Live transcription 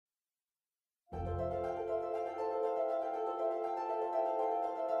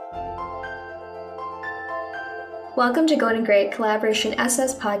Welcome to Golden Great, Collaboration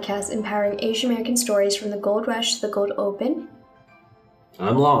SS podcast empowering Asian American stories from the Gold Rush to the Gold Open.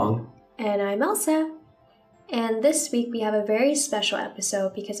 I'm Long. And I'm Elsa. And this week we have a very special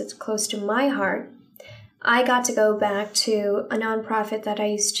episode because it's close to my heart. I got to go back to a nonprofit that I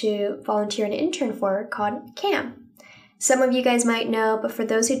used to volunteer and intern for called CAM. Some of you guys might know, but for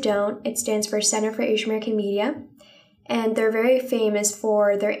those who don't, it stands for Center for Asian American Media. And they're very famous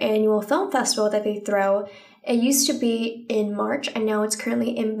for their annual film festival that they throw. It used to be in March, and now it's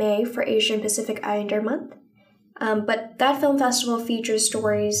currently in May for Asian Pacific Islander Month. But that film festival features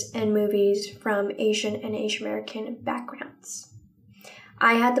stories and movies from Asian and Asian American backgrounds.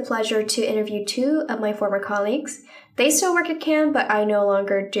 I had the pleasure to interview two of my former colleagues. They still work at CAM, but I no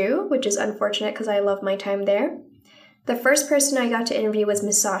longer do, which is unfortunate because I love my time there. The first person I got to interview was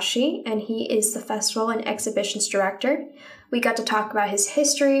Masashi, and he is the festival and exhibitions director. We got to talk about his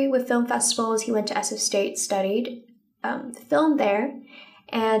history with film festivals. He went to SF State, studied film there,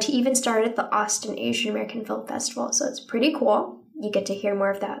 and he even started the Austin Asian American Film Festival, so it's pretty cool. You get to hear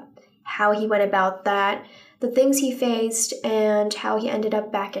more of that, how he went about that, the things he faced, and how he ended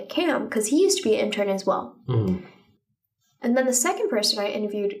up back at CAM, because he used to be an intern as well. Mm-hmm. And then the second person I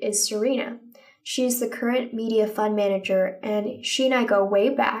interviewed is Serena. She's the current media fund manager, and she and I go way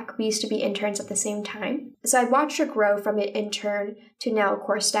back. We used to be interns at the same time. So I watched her grow from an intern to now a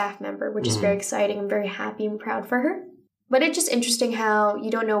core staff member, which is very exciting. I'm very happy and proud for her. But it's just interesting how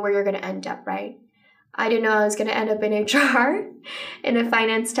you don't know where you're going to end up, right? I didn't know I was going to end up in HR in a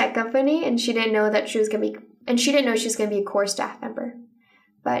finance tech company, and she didn't know that she was going to be, and she didn't know she was going to be a core staff member.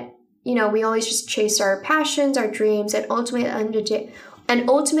 But, you know, we always just chase our passions, our dreams, and ultimately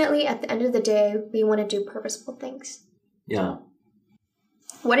at the end of the day, we want to do purposeful things. Yeah.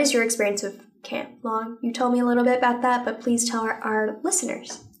 What is your experience with CAM, Long? You told me a little bit about that, but please tell our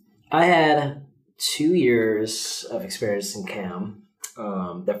listeners. I had 2 years of experience in CAM.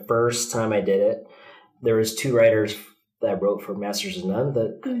 The first time I did it, there was 2 writers that wrote for Masters of None,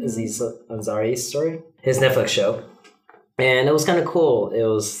 the Aziz Ansari's story, his Netflix show. And it was kind of cool. It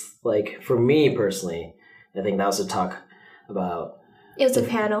was like, for me personally, I think that was a talk about... It was a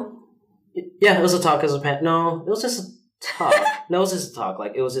panel. Yeah, it was a talk as a panel. No, it was just a talk. No, it was just a talk.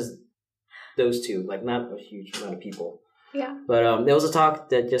 Like, it was just those 2, like, not a huge amount of people. Yeah. But there was a talk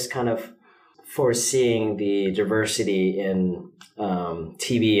that just kind of foreseeing the diversity in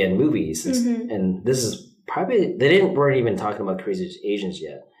TV and movies. And this is probably, weren't even talking about Crazy Asians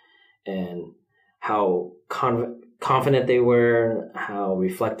yet. And how confident they were, how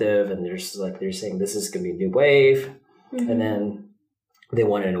reflective, and they're saying this is going to be a new wave. And then they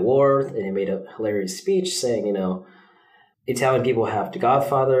won an award, and they made a hilarious speech saying, you know, Italian people have The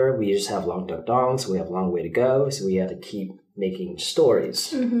Godfather, we just have Long Duck Dong, so we have a long way to go, so we have to keep making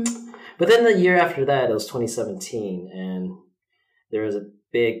stories. But then the year after that, it was 2017, and there was a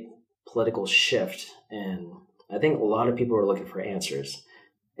big political shift, and I think a lot of people were looking for answers.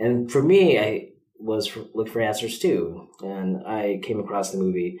 And for me, I was looking for answers too, and I came across the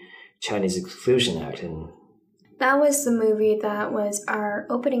movie Chinese Exclusion Act, and that was the movie that was our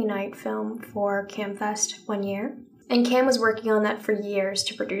opening night film for CAMFest one year. And CAM was working on that for years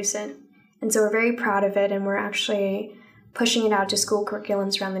to produce it. And so we're very proud of it, and we're actually pushing it out to school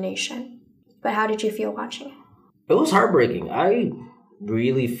curriculums around the nation. But how did you feel watching it? It was heartbreaking. I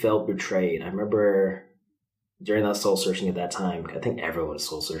really felt betrayed. I remember during that soul searching at that time, I think everyone was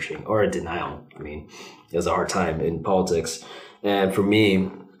soul searching or in denial. I mean, it was a hard time in politics. And for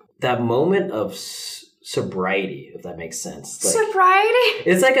me, that moment of sobriety, if that makes sense. Like, sobriety?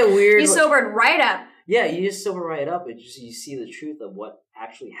 It's like a weird... You sobered right up. Yeah, you just sober right up. It just, you see the truth of what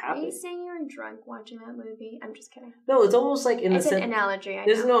actually happened. Are you saying you were drunk watching that movie? I'm just kidding. No, it's almost like in it's the sense... It's an analogy, I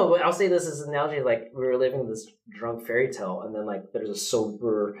know. No, I'll say this as an analogy. Like, we were living this drunk fairy tale, and then, like, there's a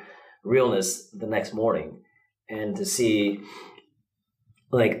sober realness the next morning. And to see,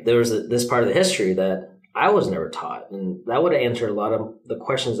 like, there was this part of the history that I was never taught. And that would have answered a lot of the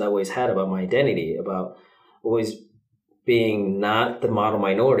questions I always had about my identity, about always being not the model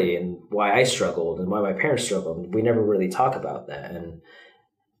minority and why I struggled and why my parents struggled. We never really talk about that. And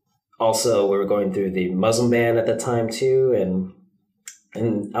also we were going through the Muslim ban at that time too.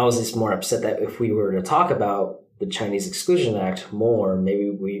 And I was just more upset that if we were to talk about the Chinese Exclusion Act more, maybe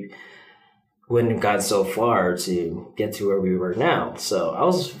we wouldn't have gotten so far to get to where we were now. So I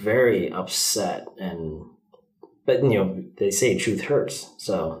was very upset, but you know, they say truth hurts.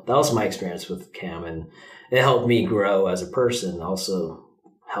 So that was my experience with CAM, and it helped me grow as a person, also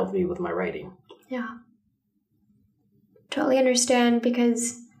helped me with my writing. Yeah. Totally understand,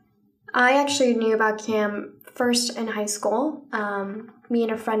 because I actually knew about CAM first in high school. Me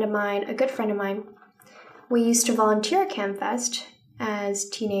and a good friend of mine, we used to volunteer at CamFest as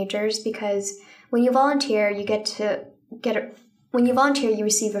teenagers because when you volunteer, you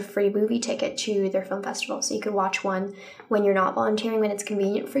receive a free movie ticket to their film festival. So you could watch one when you're not volunteering, when it's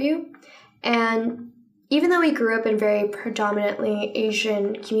convenient for you. And even though we grew up in very predominantly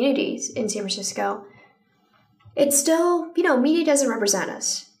Asian communities in San Francisco, it's still, media doesn't represent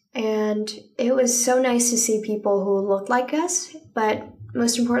us. And it was so nice to see people who looked like us, but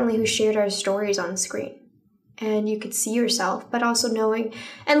most importantly, who shared our stories on screen. And you could see yourself, but also knowing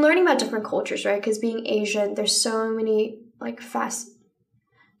and learning about different cultures, right? Because being Asian, there's so many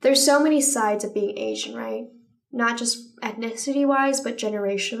there's so many sides of being Asian, right? Not just ethnicity-wise, but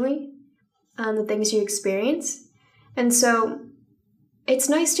generationally, the things you experience. And so it's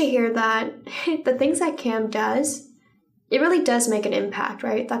nice to hear that the things that CAM does, it really does make an impact,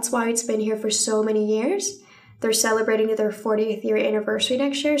 right? That's why it's been here for so many years. They're celebrating their 40th year anniversary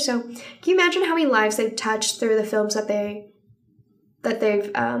next year. So can you imagine how many lives they've touched through the films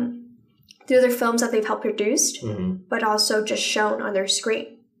through their films that they've helped produce, but also just shown on their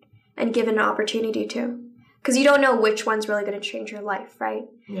screen and given an opportunity to. Because you don't know which one's really going to change your life, right?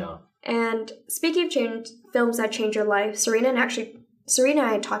 Yeah. And speaking of films that change your life, Serena and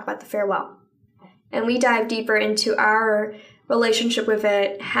I talk about The Farewell. And we dive deeper into our relationship with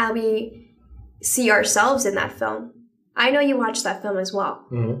it, how we see ourselves in that film. I know you watched that film as well.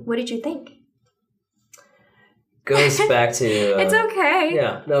 What did you think? Goes back to... it's okay.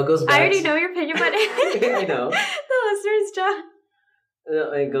 Yeah, no, it goes back I already know your opinion, but... I know. The listeners don't.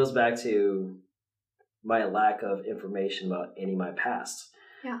 It goes back to my lack of information about any of my past.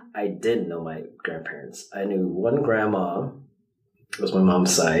 Yeah. I didn't know my grandparents. I knew one grandma. It was my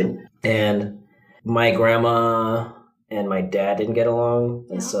mom's side. And my grandma and my dad didn't get along.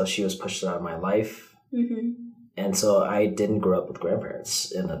 And so she was pushed out of my life. And so I didn't grow up with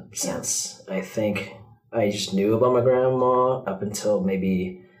grandparents in a sense. I think I just knew about my grandma up until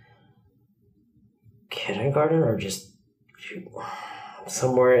maybe kindergarten or just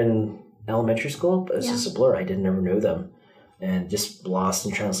somewhere in elementary school. But it's just a blur. I never knew them. And just lost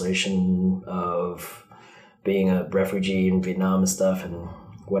in translation of being a refugee in Vietnam and stuff and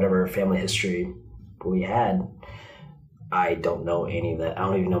whatever family history we had. I don't know any of that. I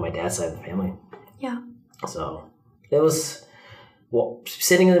don't even know my dad's side of the family. Yeah. So it was,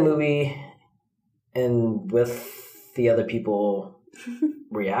 sitting in the movie and with the other people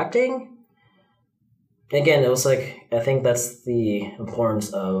reacting. Again, it was like, I think that's the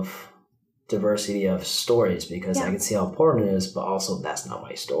importance of diversity of stories because I can see how important it is, but also that's not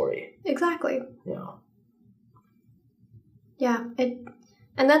my story. Exactly. Yeah. Yeah.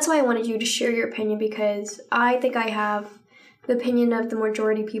 And that's why I wanted you to share your opinion because I think I have the opinion of the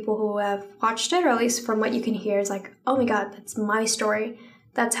majority of people who have watched it, or at least from what you can hear, is like, oh my God, that's my story.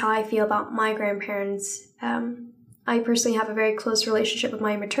 That's how I feel about my grandparents. I personally have a very close relationship with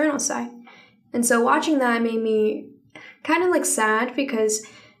my maternal side. And so watching that made me kind of sad because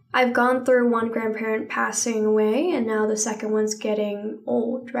I've gone through one grandparent passing away and now the second one's getting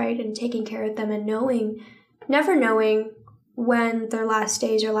old, right? And taking care of them and never knowing when their last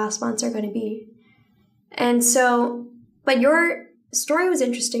days or last months are going to be. And so, but your story was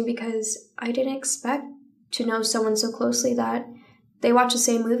interesting because I didn't expect to know someone so closely that they watched the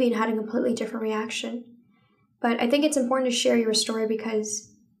same movie and had a completely different reaction. But I think it's important to share your story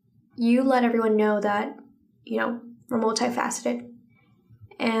because you let everyone know that, we're multifaceted.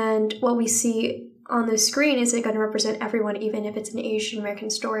 And what we see on the screen isn't going to represent everyone, even if it's an Asian American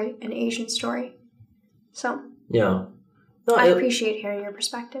story, an Asian story. So, yeah. No, I appreciate hearing your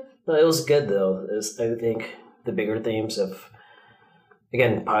perspective. No, it was good, though. I think the bigger themes of,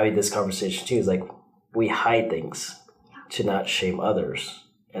 again, probably this conversation, too, is we hide things to not shame others.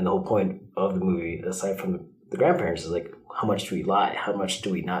 And the whole point of the movie, aside from the grandparents, is how much do we lie? How much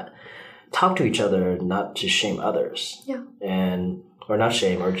do we not talk to each other and not to shame others? Yeah. Or not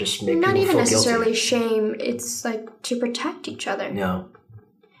shame, or just make not people even feel necessarily guilty. Shame. It's to protect each other. Yeah.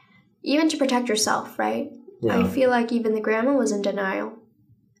 Even to protect yourself, right? Yeah. I feel like even the grandma was in denial.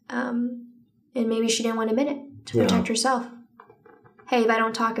 And maybe she didn't want to admit it to protect herself. Hey, if I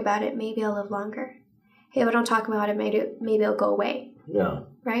don't talk about it, maybe I'll live longer. Hey, if I don't talk about it, maybe it'll go away. Yeah.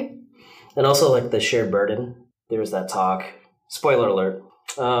 Right? And also the shared burden. There was that talk. Spoiler alert.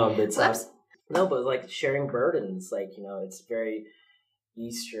 No, but sharing burdens, it's very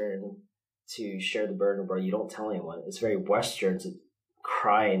Eastern to share the burden, bro. You don't tell anyone. It's very Western to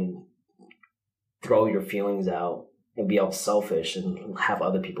cry and throw your feelings out and be all selfish and have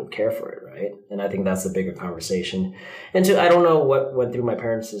other people care for it, right? And I think that's the bigger conversation. And I don't know what went through my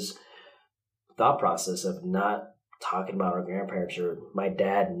parents' thought process of not talking about our grandparents or my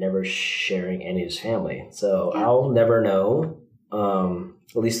dad never sharing any of his family. So I'll never know,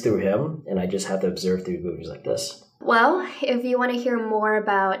 at least through him, and I just have to observe through movies like this. Well, if you want to hear more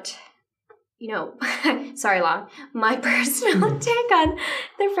about, sorry, Long, my personal take on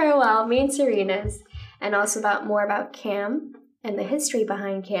The Farewell, me and Serena's, and also more about Cam and the history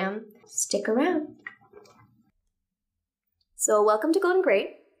behind Cam, stick around. So welcome to Golden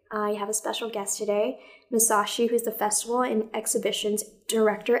Great. I have a special guest today, Masashi, who's the Festival and Exhibitions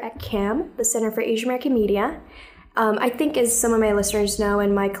Director at CAM, the Center for Asian American Media. I think, as some of my listeners know,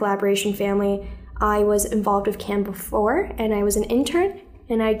 in my collaboration family, I was involved with CAM before, and I was an intern,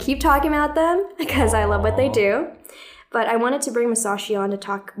 and I keep talking about them because I love what they do. But I wanted to bring Masashi on to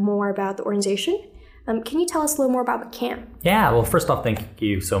talk more about the organization. Can you tell us a little more about CAM? Yeah, well, first off, thank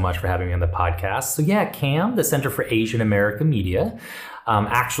you so much for having me on the podcast. So yeah, CAM, the Center for Asian American Media.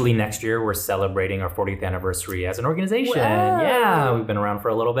 Actually, next year, we're celebrating our 40th anniversary as an organization. Whoa. Yeah, we've been around for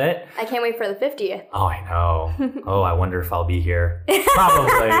a little bit. I can't wait for the 50th. Oh, I know. Oh, I wonder if I'll be here.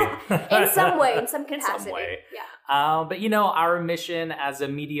 Probably. In some way, in some capacity. In some way. Yeah. But our mission as a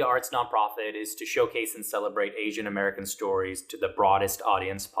media arts nonprofit is to showcase and celebrate Asian American stories to the broadest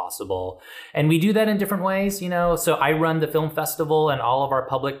audience possible. And we do that in different ways, So I run the film festival and all of our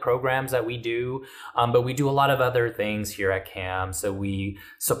public programs that we do. But we do a lot of other things here at CAM. So we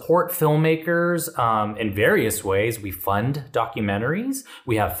support filmmakers in various ways. We fund documentaries.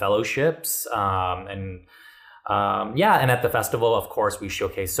 We have fellowships and at the festival, of course, we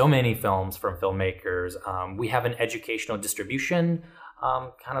showcase so many films from filmmakers. We have an educational distribution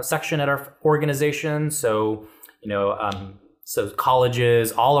kind of section at our organization. So, so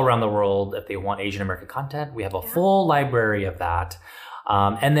colleges all around the world, if they want Asian American content, we have a full library of that.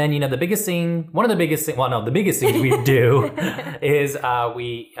 And then, the biggest thing we do is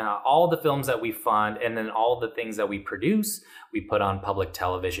all the films that we fund and then all the things that we produce, we put on public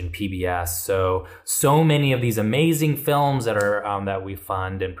television, PBS. So many of these amazing films that are that we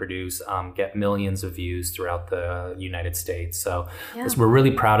fund and produce get millions of views throughout the United States. So we're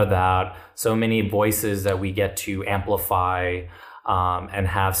really proud of that. So many voices that we get to amplify and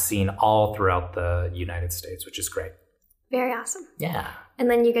have seen all throughout the United States, which is great. Very awesome. Yeah. And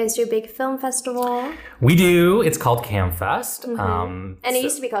then you guys do a big film festival. We do. It's called CAMFest. Mm-hmm. And it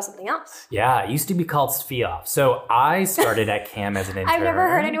used to be called something else. Yeah, it used to be called SFIOF. So I started at CAM as an intern. I've never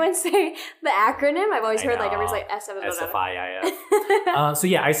heard anyone say the acronym. I've always heard everybody's like SFIIF. So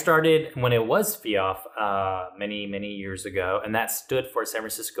yeah, I started when it was SFIOF many, many years ago. And that stood for San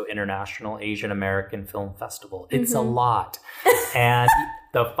Francisco International Asian American Film Festival. It's a lot. And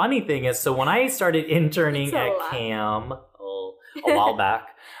the funny thing is, so when I started interning at CAM a while back,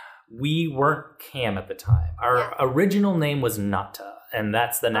 we weren't CAM at the time. Our original name was NATA, and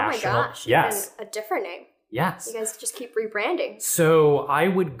that's the national. Oh my gosh! Yes, and a different name. Yes. You guys just keep rebranding. So I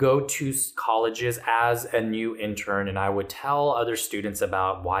would go to colleges as a new intern, and I would tell other students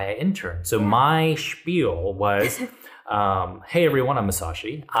about why I interned. So my spiel was. Hey everyone, I'm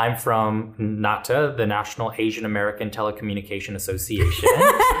Masashi. I'm from NATA, the National Asian American Telecommunication Association.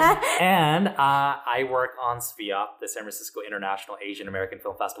 And I work on SFIOF, the San Francisco International Asian American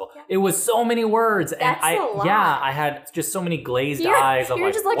Film Festival. Yeah. It was so many words. That's a lot. Yeah, I had just so many glazed eyes.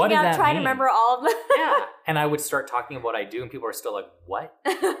 You're just looking up trying to remember all of them. Yeah. And I would start talking about what I do, and people are still like, what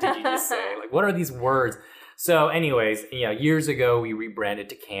did you just say? Like, what are these words? So anyways, years ago, we rebranded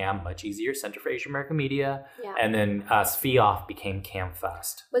to CAM, much easier, Center for Asian American Media. Yeah. And then SFIOF became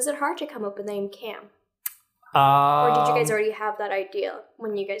CAMFest. Was it hard to come up with the name CAM? Or did you guys already have that idea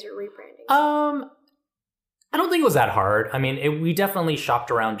when you guys were rebranding? I don't think it was that hard. I mean, we definitely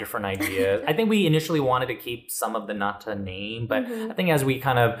shopped around different ideas. I think we initially wanted to keep some of the NATA name, but I think as we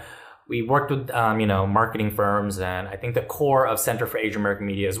we worked with, marketing firms, and I think the core of Center for Asian American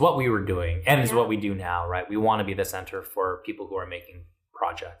Media is what we were doing and is what we do now, right? We want to be the center for people who are making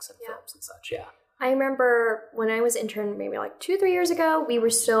projects and films and such, I remember when I was intern maybe like 2-3 years ago, we were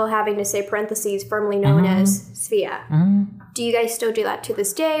still having to say parentheses, formerly known as SFIA. Do you guys still do that to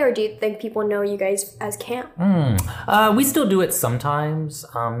this day, or do you think people know you guys as CAM? We still do it sometimes.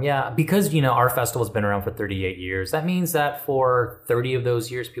 Because, our festival's been around for 38 years. That means that for 30 of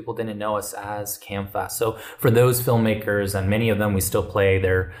those years, people didn't know us as CAMFest. So for those filmmakers, and many of them, we still play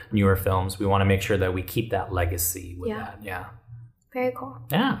their newer films, we want to make sure that we keep that legacy with that. Yeah. Very cool.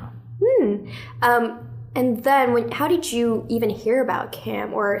 Yeah. And then, how did you even hear about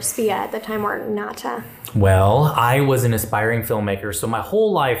CAM or SFIA at the time, or NATA? Well, I was an aspiring filmmaker, so my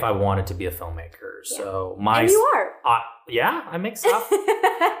whole life I wanted to be a filmmaker. So and you are. Yeah, I make stuff.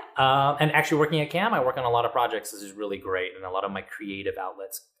 And actually working at CAM, I work on a lot of projects. This is really great. And a lot of my creative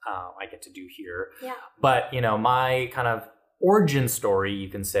outlets I get to do here. Yeah. But, my kind of origin story, you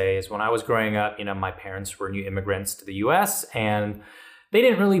can say, is when I was growing up, my parents were new immigrants to the U.S. and they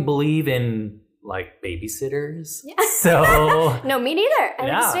didn't really believe in like babysitters. Yeah. So no, me neither. I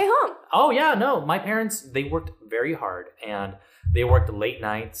had to stay home. Oh yeah, no. My parents, they worked very hard and they worked late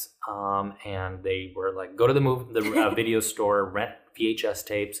nights. And they were like, go to the video store, rent VHS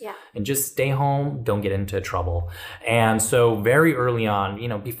tapes, and just stay home. Don't get into trouble. And so very early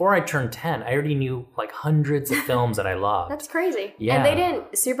on, before I turned 10, I already knew like hundreds of films that I loved. That's crazy. Yeah. And they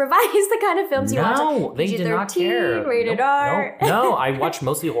didn't supervise the kind of films you watched. No, they did not care. Rated R. No, I watched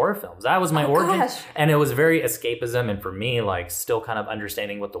mostly horror films. That was my origin. Gosh. And it was very escapism. And for me, like still kind of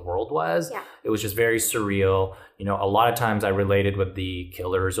understanding what the world was, it was just very surreal. A lot of times I related with the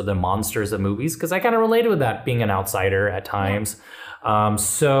killers or the monsters of movies because I kind of related with that, being an outsider at times.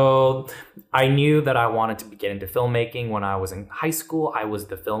 So I knew that I wanted to get into filmmaking when I was in high school. I was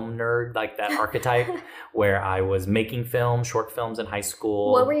the film nerd, like that archetype, where I was making films, short films in high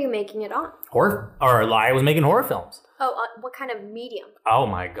school. What were you making it on? I was making horror films. Oh, what kind of medium? Oh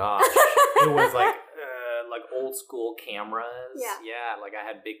my gosh. It was like old school cameras. Yeah, like I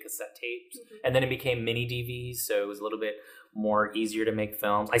had big cassette tapes. And then it became mini DVs, so it was a little bit more easier to make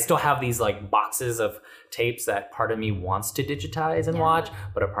films. I still have these like boxes of tapes that part of me wants to digitize and watch,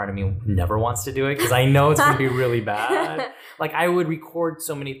 but a part of me never wants to do it because I know it's going to be really bad. Like I would record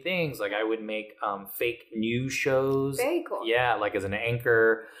so many things. Like I would make fake news shows. Very cool. Yeah, like as an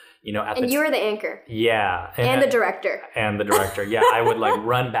anchor. You were the anchor. Yeah. And the director. And the director. Yeah, I would like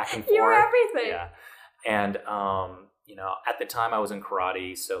run back and forth. You were everything. Yeah. And, at the time I was in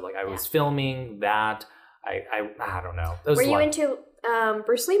karate, so like I was filming that. I don't know. Were you into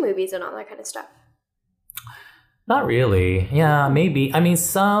Bruce Lee movies and all that kind of stuff? Not really. Yeah, maybe. I mean,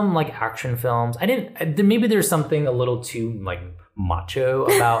 some like action films. Maybe there's something a little too like macho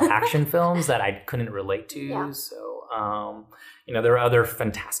about action films that I couldn't relate to. Yeah. So, there were other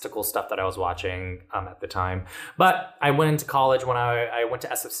fantastical stuff that I was watching at the time. But I went into college when I went to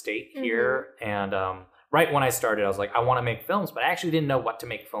SF State here. And right when I started, I was like, I want to make films, but I actually didn't know what to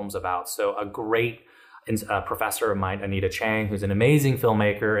make films about. So a great professor of mine, Anita Chang, who's an amazing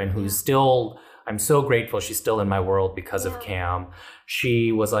filmmaker and who's still, I'm so grateful she's still in my world because of CAM.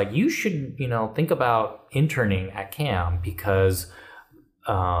 She was like, you should, think about interning at CAM because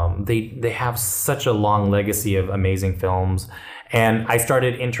they have such a long legacy of amazing films. And I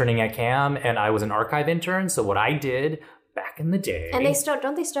started interning at CAM and I was an archive intern. So what I did back in the day. And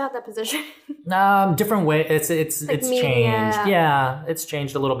don't they still have that position? Different way. It's like it's media. changed. Yeah, it's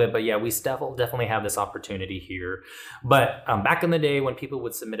changed a little bit, but yeah, we definitely have this opportunity here. But back in the day when people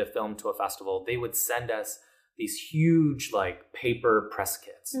would submit a film to a festival, they would send us these huge like paper press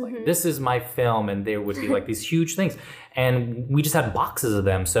kits. Like this is my film, and there would be like these huge things. And we just had boxes of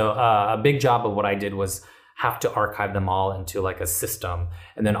them. So a big job of what I did was have to archive them all into like a system.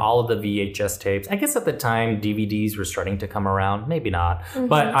 And then all of the VHS tapes, I guess at the time DVDs were starting to come around, maybe not,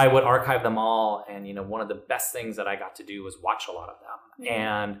 but I would archive them all. And, one of the best things that I got to do was watch a lot of them.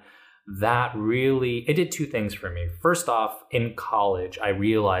 And that really, it did two things for me. First off, in college, I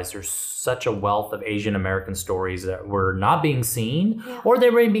realized there's such a wealth of Asian American stories that were not being seen or they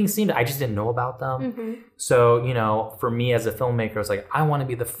were being seen. I just didn't know about them. So, for me as a filmmaker, I was like, I want to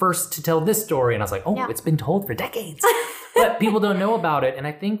be the first to tell this story. And I was like, it's been told for decades, but people don't know about it. And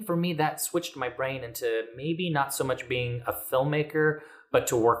I think for me, that switched my brain into maybe not so much being a filmmaker, but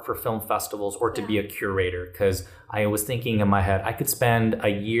to work for film festivals or to be a curator. Because I was thinking in my head, I could spend a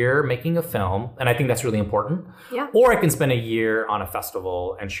year making a film, and I think that's really important. Yeah. Or I can spend a year on a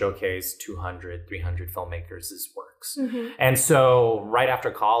festival and showcase 200, 300 filmmakers' works. And so right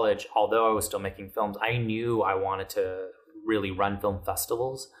after college, although I was still making films, I knew I wanted to really run film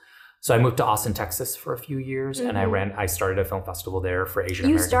festivals. So I moved to Austin, Texas for a few years, and I started a film festival there for Asian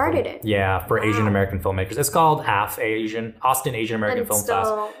American. You started it? Yeah, for Asian American filmmakers. It's called Austin Asian American Film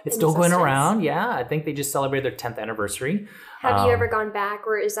Fest. It's still going around. Yeah, I think they just celebrated their 10th anniversary. Have you ever gone back,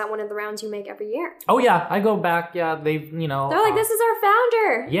 or is that one of the rounds you make every year? Oh yeah, I go back. Yeah, they've They're like, this is our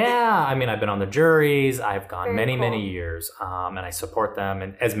founder. Yeah, I mean, I've been on the juries. I've gone many years, and I support them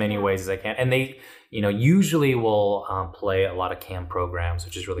in as many ways as I can. And they, usually will play a lot of CAM programs,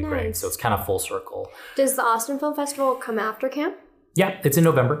 which is really great. So it's kind of full circle. Does the Austin Film Festival come after CAM? Yeah, it's in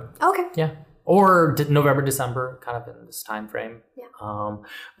November. Okay. Yeah. Or November, December, kind of in this time frame. Yeah.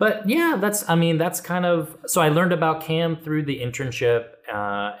 But yeah, that's kind of, so I learned about CAM through the internship,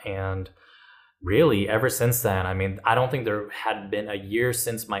 and really, ever since then, I mean, I don't think there had been a year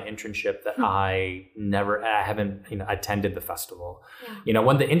since my internship that I haven't, attended the festival. Yeah.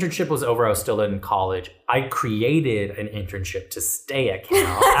 When the internship was over, I was still in college. I created an internship to stay at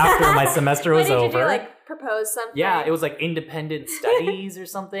Cal after my semester was over. Did you propose something? Yeah, it was like independent studies or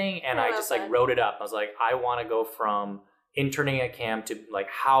something. And I just wrote it up. I was like, I want to go from interning at CAM to like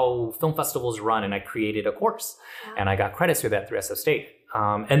how film festivals run. And I created a course and I got credits through that through SF State.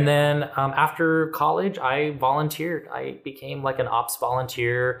 And then after college, I volunteered. I became like an ops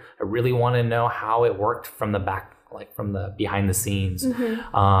volunteer. I really wanted to know how it worked from the back, like from the behind the scenes.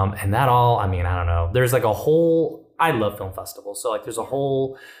 And that all, I mean, I don't know. There's like I love film festivals. So like there's a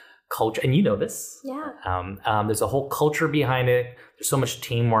whole culture, and you know this. Yeah. There's a whole culture behind it. There's so much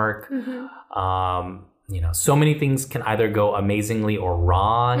teamwork. So many things can either go amazingly or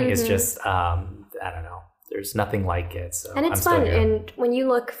wrong. It's just, I don't know. There's nothing like it. So and it's fun. And when you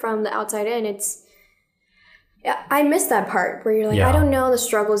look from the outside in, I miss that part where you're like, I don't know the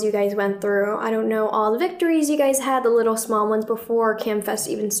struggles you guys went through. I don't know all the victories you guys had, the little small ones before CamFest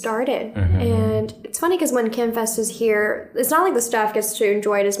even started. And it's funny because when CamFest is here, it's not like the staff gets to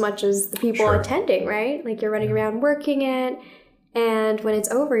enjoy it as much as the people attending, right? Like you're running around working it. And when it's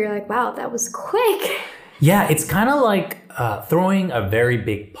over, you're like, wow, that was quick. Yeah, it's kind of like throwing a very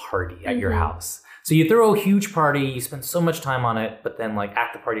big party at your house. So you throw a huge party, you spend so much time on it, but then like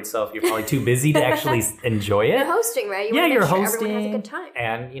at the party itself, you're probably too busy to actually enjoy it. You're hosting, right? You're hosting. Everyone has a good time.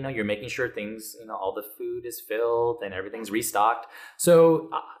 And, you're making sure things, all the food is filled and everything's restocked. So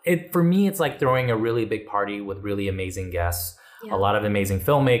for me, it's like throwing a really big party with really amazing guests. Yeah. A lot of amazing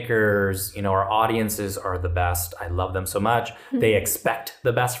filmmakers, our audiences are the best. I love them so much. They expect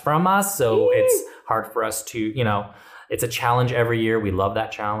the best from us. So it's hard for us to, it's a challenge every year. We love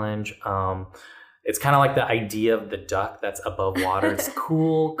that challenge. It's kind of like the idea of the duck that's above water. It's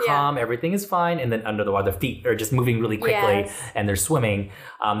cool, calm, everything is fine. And then under the water, their feet are just moving really quickly and they're swimming.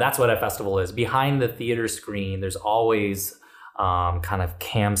 That's what a festival is. Behind the theater screen, there's always kind of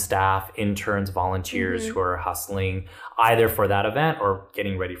CAM staff, interns, volunteers who are hustling either for that event or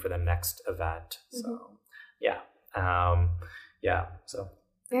getting ready for the next event. So, so.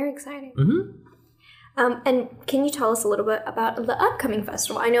 Very exciting. And can you tell us a little bit about the upcoming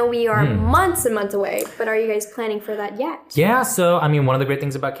festival? I know we are months and months away, but are you guys planning for that yet? Yeah, so I mean, one of the great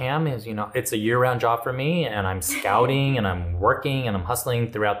things about CAM is, it's a year-round job for me, and I'm scouting and I'm working and I'm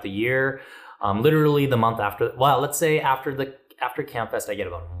hustling throughout the year. Literally the month after, let's say after CamFest, I get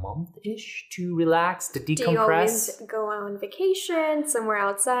about a month-ish to relax, to decompress. Do you always go on vacation somewhere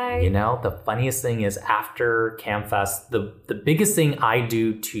outside? The funniest thing is after CamFest, the biggest thing I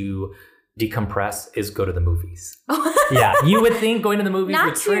do to decompress is go to the movies. Yeah, you would think going to the movies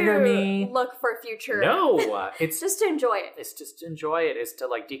would trigger me. Look for future. No, it's just to enjoy it. It's just to enjoy it. It's to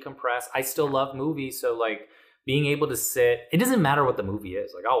like decompress. I still love movies, so like being able to sit. It doesn't matter what the movie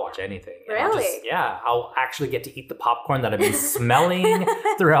is. Like I'll watch anything. Really? I'll actually get to eat the popcorn that I've been smelling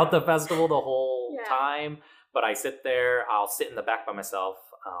throughout the festival the whole time. But I sit there. I'll sit in the back by myself.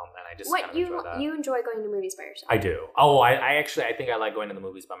 And I just kind of enjoy that. You enjoy going to movies by yourself? I do. Oh, I think I like going to the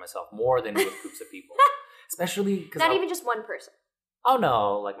movies by myself more than with groups of people. Especially because not even just one person. Oh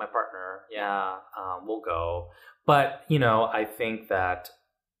no, like my partner. Yeah, we'll go. But I think that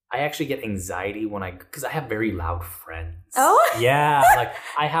I actually get anxiety because I have very loud friends. Oh? Yeah, like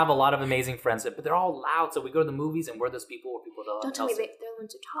I have a lot of amazing friends, but they're all loud. So we go to the movies and we're those people where people don't tell me they're the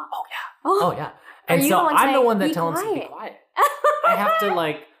ones who talk. Oh yeah. Oh yeah. And so I'm the one that tells them to be quiet. I have to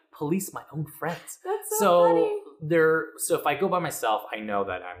like police my own friends. That's so funny. So if I go by myself, I know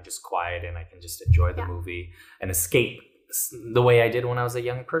that I'm just quiet and I can just enjoy the movie and escape the way I did when I was a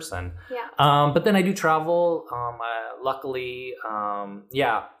young person. Yeah. But then I do travel. Luckily,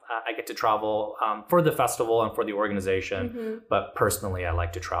 I get to travel for the festival and for the organization. But personally, I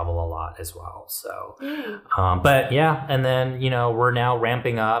like to travel a lot as well. So, but yeah, and then, we're now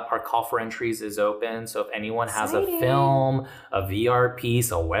ramping up. Our call for entries is open. So if anyone has a film, a VR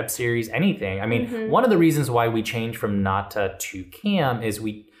piece, a web series, anything. I mean, one of the reasons why we changed from NATA to CAM is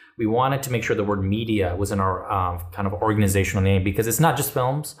we wanted to make sure the word media was in our kind of organizational name because it's not just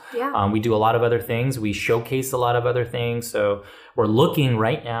films. Yeah. We do a lot of other things. We showcase a lot of other things. So we're looking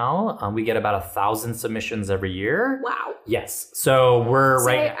right now. We get about 1,000 submissions every year. Wow. Yes. So we're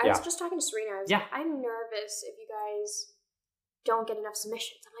I was just talking to Serena. I was like, I'm nervous if you guys don't get enough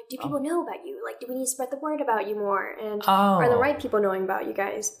submissions. I'm like, do people know about you? Like, do we need to spread the word about you more? And are the right people knowing about you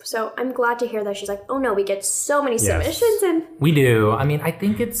guys? So I'm glad to hear that she's like, oh no, we get so many submissions. And we do. I mean, I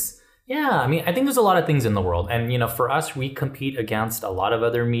think it's Yeah, I mean, I think there's a lot of things in the world. And, for us, we compete against a lot of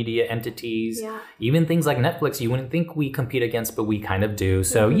other media entities. Yeah. Even things like Netflix, you wouldn't think we compete against, but we kind of do.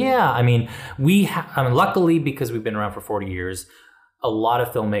 So, yeah, I mean, luckily, because we've been around for 40 years, a lot of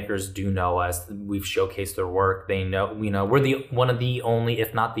filmmakers do know us. We've showcased their work. They know, we're one of the only,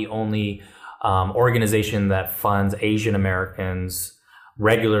 if not the only, organization that funds Asian Americans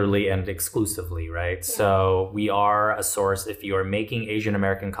regularly and exclusively, right? Yeah. So we are a source. If you are making Asian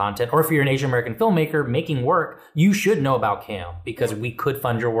American content, or if you're an Asian American filmmaker making work, you should know about CAM, because we could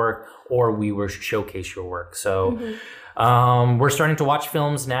fund your work or we will showcase your work. So we're starting to watch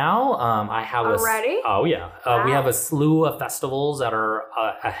films now. I have already? Oh yeah. Wow. We have a slew of festivals that are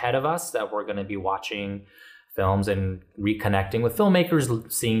ahead of us that we're going to be watching films and reconnecting with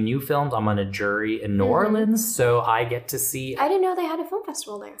filmmakers, seeing new films. I'm on a jury in New Orleans, so I get to see. I didn't know they had a film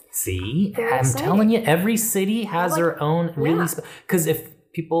festival there. See, I'm telling you, every city has their own really, because if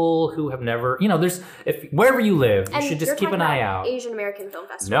people who have never, if wherever you live, you should just keep an eye out. Asian American Film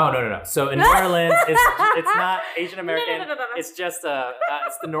Festival. No. So in New Orleans, it's not Asian American. No. It's just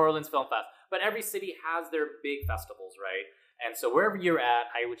it's the New Orleans Film Fest. But every city has their big festivals, right? And so wherever you're at,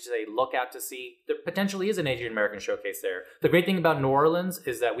 I would say look out to see. There potentially is an Asian American showcase there. The great thing about New Orleans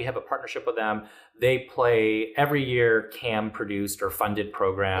is that we have a partnership with them. They play every year CAM produced or funded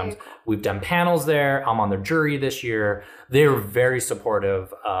programs. We've done panels there. I'm on their jury this year. They're very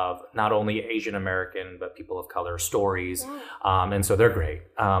supportive of not only Asian American, but people of color stories. And so they're great.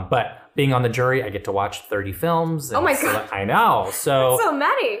 But being on the jury, I get to watch 30 films. Oh my God. I know. So, that's so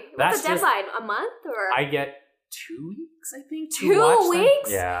many. What's the deadline? A month? Or I get 2 weeks, I think. 2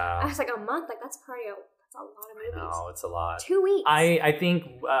 weeks? Yeah. I was like, a month? Like, that's a lot of movies. No, it's a lot. 2 weeks. I think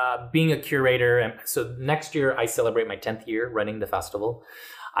being a curator, and so next year I celebrate my 10th year running the festival.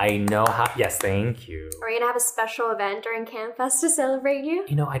 I know how. Yes, thank you. Are you gonna have a special event during CAMFest to celebrate you?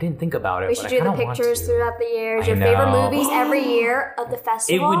 I didn't think about it. We should do the pictures throughout the years. Your favorite movies every year of the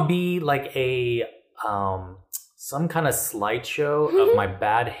festival. It would be like a some kind of slideshow of my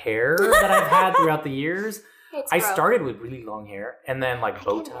bad hair that I've had throughout the years. I started with really long hair and then like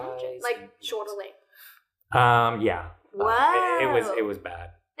bow ties, like shoulder length. Yeah. Wow. It was bad.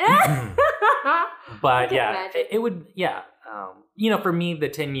 But yeah, it would. Yeah. For me, the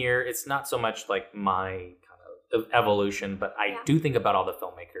 10-year, it's not so much like my kind of evolution, but I do think about all the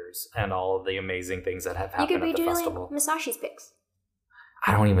filmmakers and all of the amazing things that have happened at the festival. You could be doing Masashi's picks.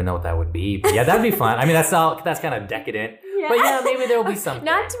 I don't even know what that would be, but yeah, that'd be fun. I mean, that's kind of decadent, but yeah, maybe there'll be something.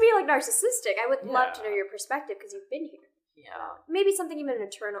 Not to be like narcissistic. I would love to know your perspective because you've been here. Yeah. Maybe something even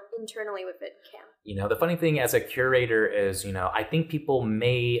internally with it, Cam. The funny thing as a curator is, I think people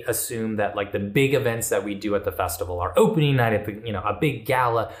may assume that like the big events that we do at the festival, our opening night at the, a big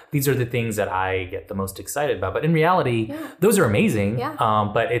gala, these are the things that I get the most excited about. But in reality, those are amazing.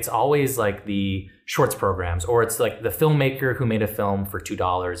 Yeah. But it's always like the shorts programs, or it's like the filmmaker who made a film for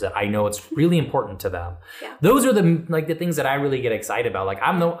 $2 that I know it's really important to them. Yeah. Those are the things that I really get excited about. Like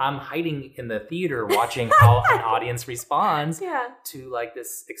I'm hiding in the theater watching how an audience responds to like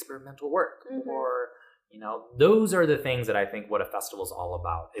this experimental work, or those are the things that I think what a festival is all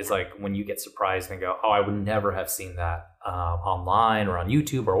about. Is like when you get surprised and go, oh, I would never have seen that online or on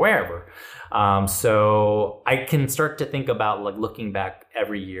YouTube or wherever. So I can start to think about like looking back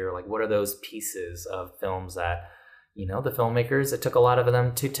every year, like what are those pieces of films that, the filmmakers, it took a lot of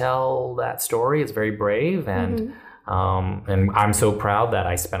them to tell that story. It's very brave. And I'm so proud that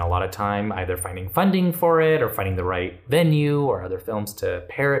I spent a lot of time either finding funding for it or finding the right venue or other films to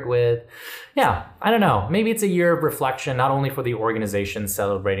pair it with. Yeah, I don't know. Maybe it's a year of reflection, not only for the organization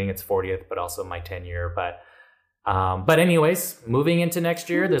celebrating its 40th, but also my 10-year. But anyways, moving into next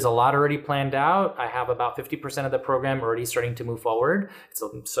year, there's a lot already planned out. I have about 50% of the program already starting to move forward.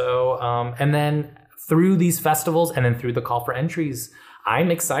 And then through these festivals and then through the call for entries,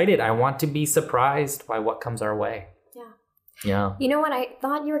 I'm excited. I want to be surprised by what comes our way. Yeah. You know what? I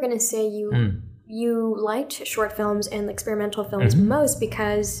thought you were going to say you liked short films and experimental films most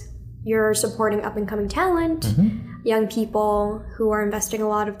because you're supporting up-and-coming talent, young people who are investing a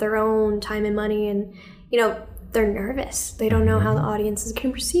lot of their own time and money, and, they're nervous. They don't know how the audiences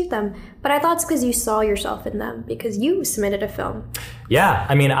can perceive them. But I thought it's because you saw yourself in them because you submitted a film. Yeah.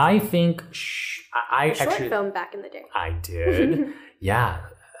 I mean, I think a short film back in the day. I did. Yeah.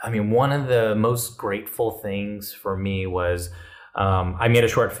 I mean, one of the most grateful things for me was I made a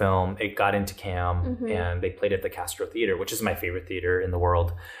short film. It got into CAM and they played it at the Castro Theater, which is my favorite theater in the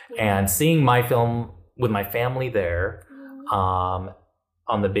world. Yeah. And seeing my film with my family there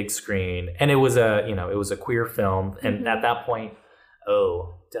on the big screen. And it was a queer film. And at that point,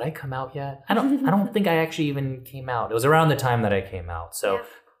 did I come out yet? I don't think I actually even came out. It was around the time that I came out. So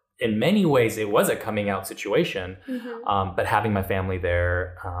in many ways, it was a coming out situation. But having my family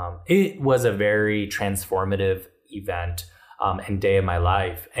there, it was a very transformative event and day of my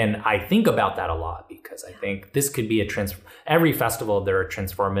life. And I think about that a lot because I think this could be every festival, there are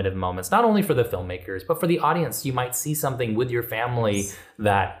transformative moments, not only for the filmmakers, but for the audience. You might see something with your family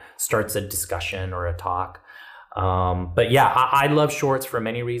that starts a discussion or a talk. But yeah, I love shorts for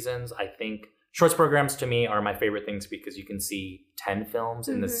many reasons. I think shorts programs to me are my favorite things because you can see 10 films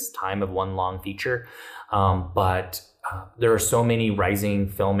in this time of one long feature. But there are so many rising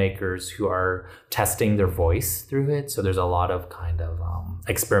filmmakers who are testing their voice through it. So there's a lot of kind of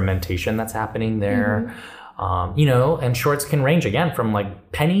experimentation that's happening there. You know, and shorts can range again from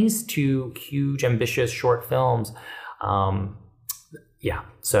like pennies to huge, ambitious short films. Yeah,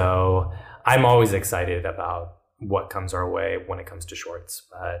 so I'm always excited about what comes our way when it comes to shorts.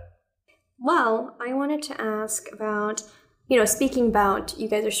 Well, I wanted to ask about, you know, speaking about, you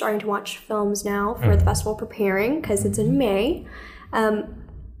guys are starting to watch films now for the festival, preparing because it's in May.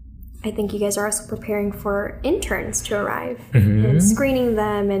 I think you guys are also preparing for interns to arrive and screening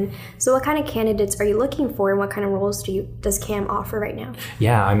them. And so what kind of candidates are you looking for and what kind of roles does CAM offer right now?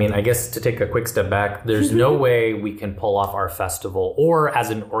 Yeah, I mean, I guess to take a quick step back, there's no way we can pull off our festival or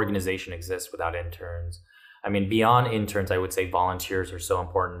as an organization exist without interns. I mean, beyond interns, I would say volunteers are so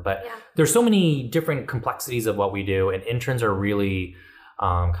important, but there's so many different complexities of what we do, and interns are really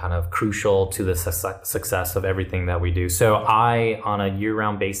kind of crucial to the success of everything that we do. So I, on a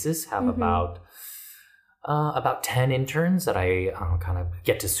year-round basis, have about 10 interns that I kind of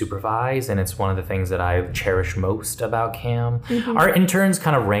get to supervise, and it's one of the things that I cherish most about CAM. Our interns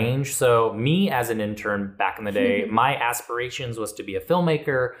kind of range. So me as an intern back in the day, my aspirations was to be a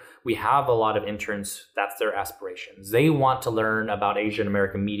filmmaker. We have a lot of interns, that's their aspirations. They want to learn about Asian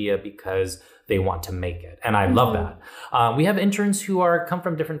American media because they want to make it. And I love that. We have interns who come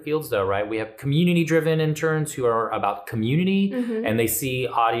from different fields though, right? We have community-driven interns who are about community and they see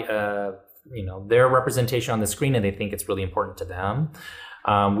you know, their representation on the screen and they think it's really important to them.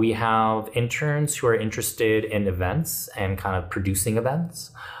 We have interns who are interested in events and kind of producing events.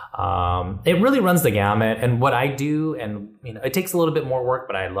 It really runs the gamut. And what I do, and you know, it takes a little bit more work,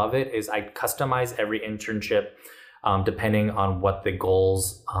 but I love it, is I customize every internship depending on what the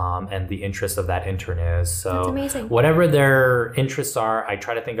goals and the interests of that intern is. So that's amazing. Whatever their interests are, I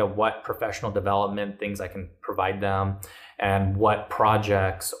try to think of what professional development things I can provide them and what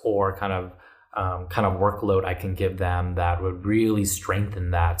projects or kind of workload I can give them that would really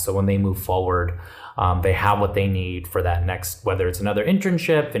strengthen that. So when they move forward, they have what they need for that next, whether it's another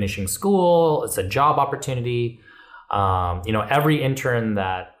internship, finishing school, it's a job opportunity. You know, every intern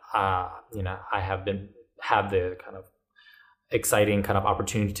that, you know, I have the kind of exciting kind of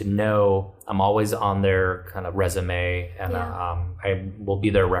opportunity to know, I'm always on their kind of resume and I will be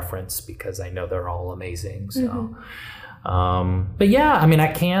their reference because I know they're all amazing. So. But yeah, I mean,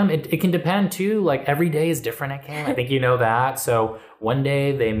 at CAM, it can depend too. Like every day is different at CAM. I think you know that. So one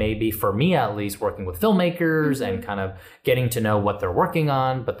day they may be, for me at least, working with filmmakers and kind of getting to know what they're working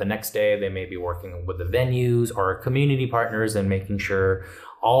on. But the next day they may be working with the venues or community partners and making sure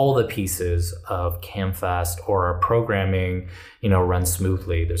all the pieces of CAMFest or our programming, you know, run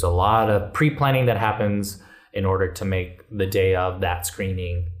smoothly. There's a lot of pre-planning that happens in order to make the day of that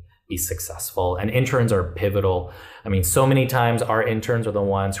screening be successful. And interns are pivotal. I mean, so many times our interns are the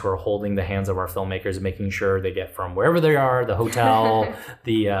ones who are holding the hands of our filmmakers, making sure they get from wherever they are, the hotel,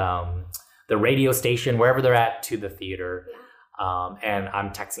 the radio station, wherever they're at, to the theater. And I'm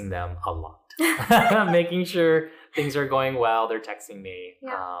texting them a lot, making sure things are going well. They're texting me.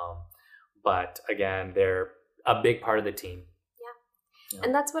 But again, they're a big part of the team. Yeah.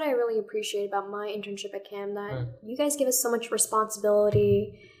 And that's what I really appreciate about my internship at CAM, that you guys give us so much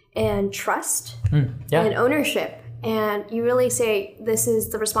responsibility and trust and ownership. And you really say, this is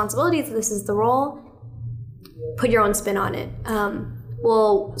the responsibility, this is the role, put your own spin on it.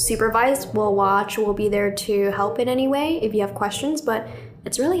 We'll supervise, we'll watch, we'll be there to help in any way if you have questions, but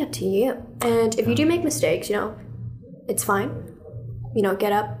it's really up to you. And if you do make mistakes, you know, it's fine. You know,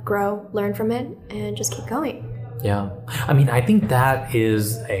 get up, grow, learn from it, and just keep going. Yeah. I mean, I think that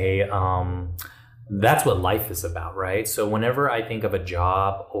is that's what life is about, right? So whenever I think of a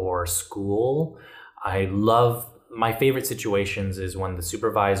job or school, my favorite situations is when the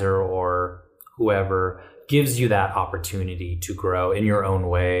supervisor or whoever gives you that opportunity to grow in your own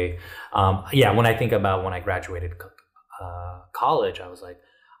way. When I think about when I graduated college, I was like,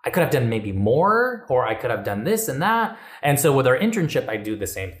 I could have done maybe more, or I could have done this and that. And so with our internship, I do the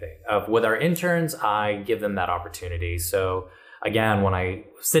same thing. With our interns, I give them that opportunity. So again, when I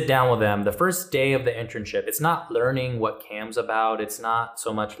sit down with them, the first day of the internship, it's not learning what CAM's about. It's not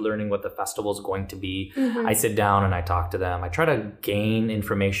so much learning what the festival is going to be. I sit down and I talk to them. I try to gain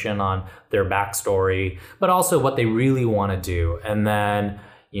information on their backstory, but also what they really want to do. And then,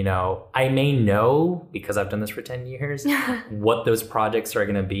 you know, I may know, because I've done this for 10 years, what those projects are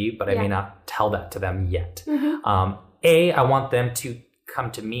going to be, but I may not tell that to them yet. I want them to come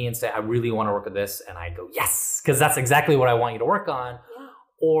to me and say, I really want to work with this. And I go, yes, because that's exactly what I want you to work on.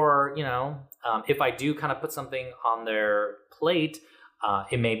 Or, you know, if I do kind of put something on their plate,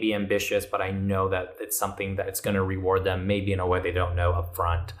 it may be ambitious, but I know that it's something that it's going to reward them maybe in a way they don't know up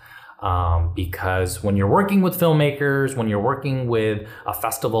front. Because when you're working with filmmakers, when you're working with a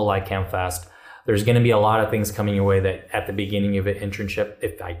festival like CamFest, there's going to be a lot of things coming your way that at the beginning of an internship,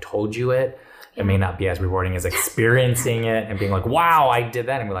 if I told you it, it may not be as rewarding as experiencing it and being like, wow, I did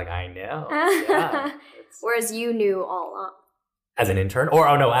that. And be like, I know. Yeah. Whereas you knew all along. As an intern? Or,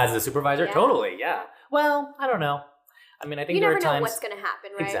 oh no, as a supervisor? Yeah. Totally, yeah. Well, I don't know. I mean, I think there are times... You never know what's going to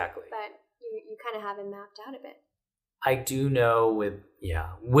happen, right? Exactly. But you kind of have it mapped out a bit. I do know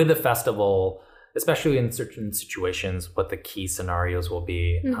with a festival, especially in certain situations, what the key scenarios will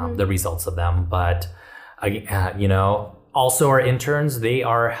be, the results of them. But, you know, also our interns, they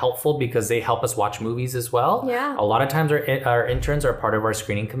are helpful because they help us watch movies as well. Yeah. A lot of times our interns are part of our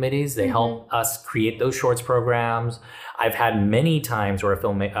screening committees. They help us create those shorts programs. I've had many times where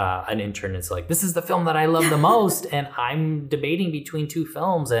an intern is like, this is the film that I love the most. And I'm debating between two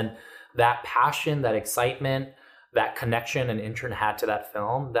films. And that passion, that excitement, that connection an intern had to that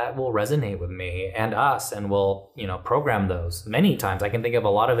film, that will resonate with me and us, and we'll, you know, program those many times. I can think of a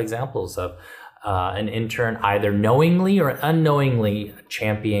lot of examples of an intern either knowingly or unknowingly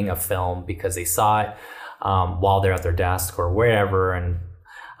championing a film because they saw it while they're at their desk or wherever, and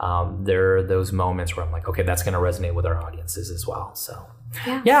there are those moments where I'm like, okay, that's going to resonate with our audiences as well. So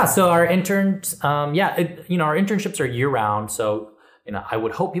so our interns, our internships are year round. So, you know, I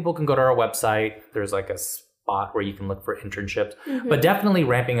would hope people can go to our website. There's like a spot where you can look for internships, but definitely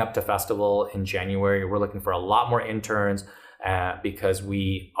ramping up to festival in January. We're looking for a lot more interns because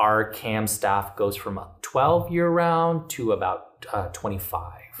our CAM staff goes from 12 year round to about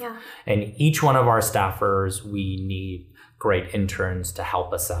 25. Yeah. And each one of our staffers, we need great interns to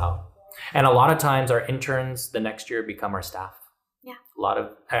help us out. And a lot of times our interns the next year become our staff. Yeah. A lot of,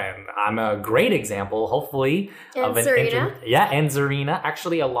 I'm a great example, hopefully, of an intern. Yeah, and Zarina.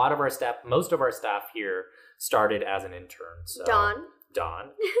 Actually, a lot of our staff, most of our staff here started as an intern. So. Dawn.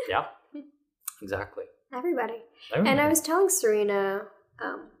 Yeah, exactly. Everybody. And I was telling Serena,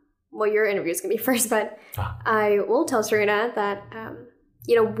 your interview is going to be first, but I will tell Serena that,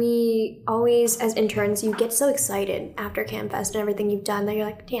 we always, as interns, you get so excited after CamFest and everything you've done that you're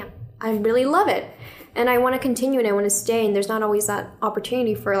like, damn, I really love it. And I want to continue and I want to stay. And there's not always that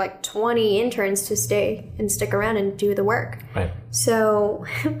opportunity for like 20 interns to stay and stick around and do the work. Right. So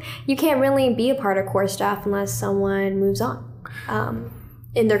you can't really be a part of core staff unless someone moves on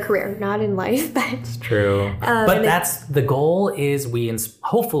in their career, not in life. But it's true. But that's the goal is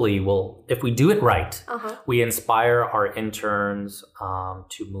hopefully if we do it right, we inspire our interns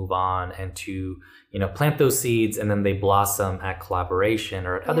to move on and to plant those seeds, and then they blossom at collaboration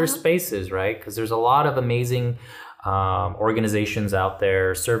or at other spaces, right? Because there's a lot of amazing organizations out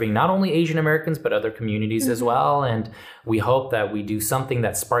there serving not only Asian Americans, but other communities as well. And we hope that we do something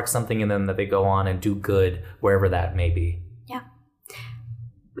that sparks something in them that they go on and do good wherever that may be. Yeah.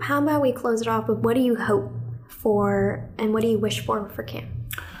 How about we close it off with what do you hope for and what do you wish for CAM?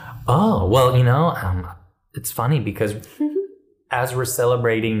 Oh, well, it's funny because as we're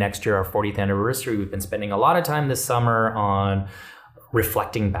celebrating next year our 40th anniversary, we've been spending a lot of time this summer on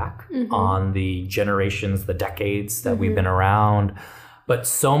reflecting back on the generations, the decades that we've been around. But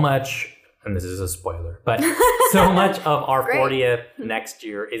so much, and this is a spoiler, but so much of our 40th next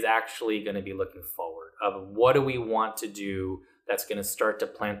year is actually going to be looking forward of what do we want to do that's going to start to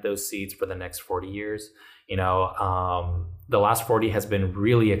plant those seeds for the next 40 years. The last 40 has been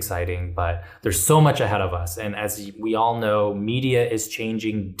really exciting, but there's so much ahead of us. And as we all know, media is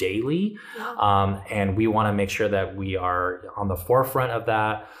changing daily. And we want to make sure that we are on the forefront of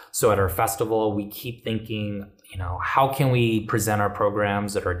that. So at our festival, we keep thinking, how can we present our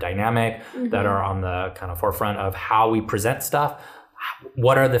programs that are dynamic, that are on the kind of forefront of how we present stuff?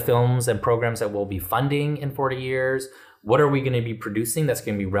 What are the films and programs that we'll be funding in 40 years? What are we going to be producing that's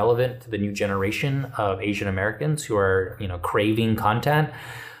going to be relevant to the new generation of Asian Americans who are, craving content?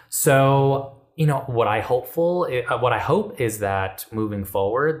 So, what I hope is that moving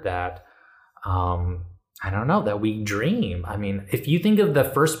forward, that that we dream. I mean, if you think of the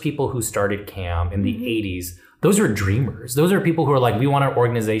first people who started CAM in the 80s, those are dreamers. Those are people who are like, we want an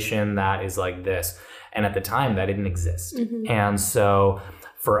organization that is like this. And at the time, that didn't exist. And so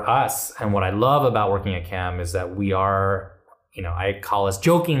for us, and what I love about working at CAM is that we are, I call us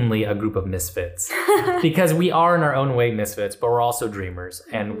jokingly a group of misfits because we are in our own way misfits, but we're also dreamers.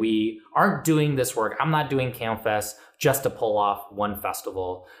 And we aren't doing this work. I'm not doing CAMFest just to pull off one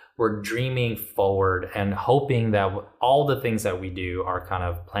festival. We're dreaming forward and hoping that all the things that we do are kind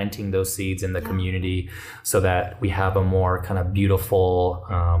of planting those seeds in the community so that we have a more kind of beautiful,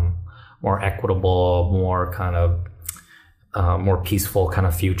 more equitable, more kind of more peaceful kind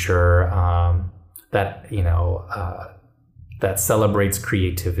of future that, that celebrates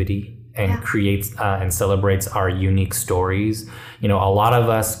creativity and creates and celebrates our unique stories. A lot of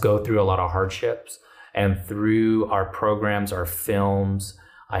us go through a lot of hardships, and through our programs, our films,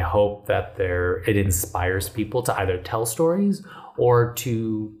 I hope that it inspires people to either tell stories or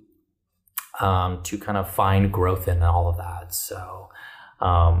to kind of find growth in all of that. So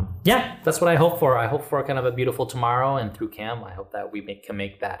that's what I hope for. I hope for kind of a beautiful tomorrow, and through CAM, I hope that we can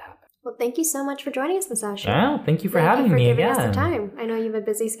make that happen. Well, thank you so much for joining us, Masasha. Yeah, thank you for having me again. Thank you for giving us the time. I know you have a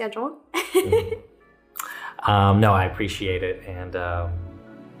busy schedule. No, I appreciate it, and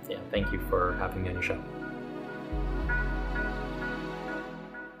thank you for having me on your show.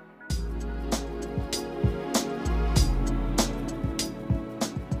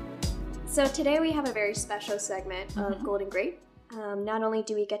 So today we have a very special segment of Golden Grape. Not only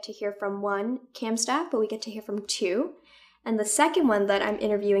do we get to hear from one CAM staff, but we get to hear from two. And the second one that I'm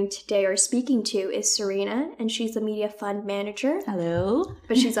interviewing today or speaking to is Serena, and she's the media fund manager. Hello.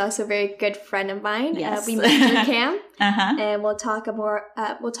 But she's also a very good friend of mine. Yes. We met through CAM, and we'll talk more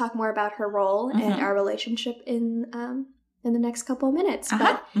about her role and our relationship in the next couple of minutes.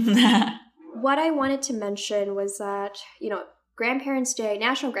 But what I wanted to mention was that Grandparents' Day,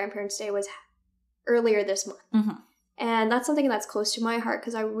 National Grandparents' Day, was earlier this month, and that's something that's close to my heart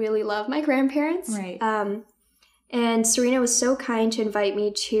because I really love my grandparents. Right. And Serena was so kind to invite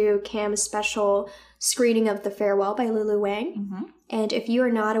me to CAM's special screening of The Farewell by Lulu Wang. And if you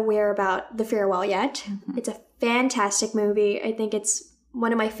are not aware about The Farewell yet, it's a fantastic movie. I think it's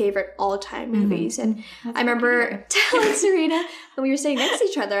one of my favorite all-time movies. And I remember telling Serena when we were sitting next to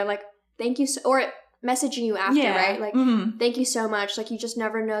each other, I'm like, thank you, or messaging you after, right? Like, thank you so much. Like, you just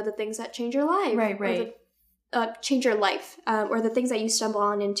never know the things that change your life. Right. Change your life, or the things that you stumble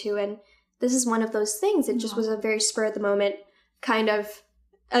on into. And this is one of those things. It just was a very spur of the moment kind of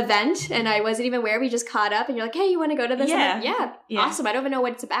event, and I wasn't even aware. We just caught up, and you're like, "Hey, you want to go to this?" Yeah. I'm like, awesome. I don't even know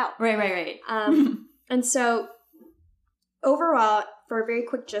what it's about. Right. And so, overall, for a very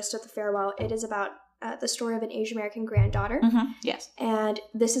quick gist of The Farewell, it is about the story of an Asian American granddaughter. Yes. And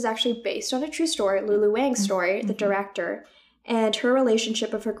this is actually based on a true story, Lulu Wang's story, the director, and her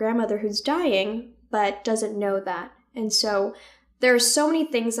relationship with her grandmother who's dying, but doesn't know that. And so there are so many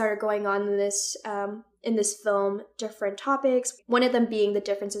things that are going on in this film, different topics. One of them being the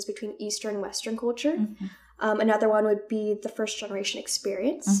differences between Eastern and Western culture. Another one would be the first generation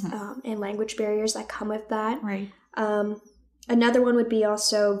experience and language barriers that come with that. Right. Another one would be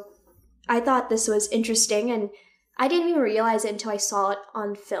also, I thought this was interesting, and I didn't even realize it until I saw it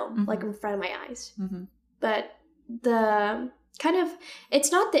on film, like in front of my eyes. But the kind of,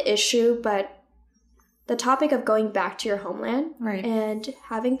 it's not the issue, but the topic of going back to your homeland and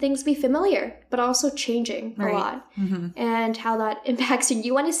having things be familiar, but also changing a lot, and how that impacts you.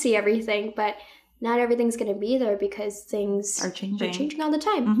 You want to see everything, but not everything's going to be there because things are changing all the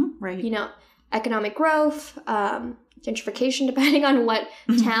time. Right. Economic growth, gentrification, depending on what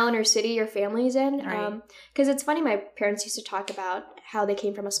town or city your family's in. Because it's funny, my parents used to talk about how they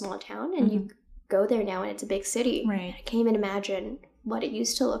came from a small town, and you go there now and it's a big city. Right. I can't even imagine what it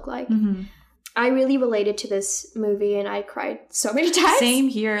used to look like. I really related to this movie, and I cried so many times. Same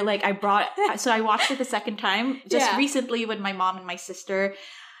here. Like, I watched it the second time just recently with my mom and my sister.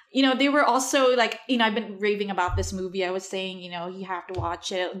 They were also like, I've been raving about this movie. I was saying, you have to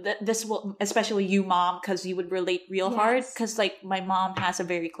watch it. This will, especially you, Mom, because you would relate real hard. Because like my mom has a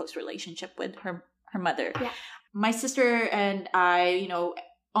very close relationship with her mother. Yeah. My sister and I,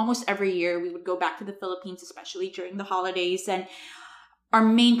 almost every year we would go back to the Philippines, especially during the holidays. And our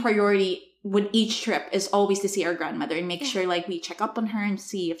main priority with each trip is always to see our grandmother and make sure like we check up on her and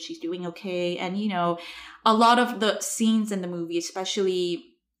see if she's doing okay. And, a lot of the scenes in the movie, especially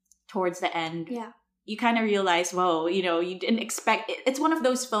towards the end, you kind of realize, whoa, you didn't expect it. It's one of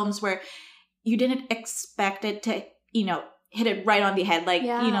those films where you didn't expect it to, hit it right on the head. Like,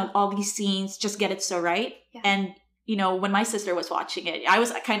 all these scenes just get it so right. And, when my sister was watching it, I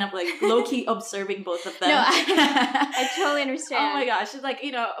was kind of like low-key observing both of them. No, I totally understand. Oh my gosh. It's like,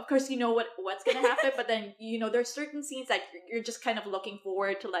 of course you know what's going to happen, but then, there's certain scenes that you're just kind of looking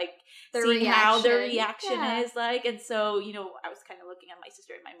forward to like seeing how their reaction is like. And so, I was kind of looking at my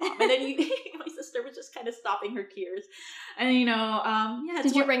sister and my mom, and then my sister was just kind of stopping her tears. And,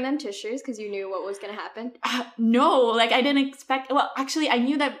 Did you bring them tissues because you knew what was going to happen? No, like I didn't expect, well, actually I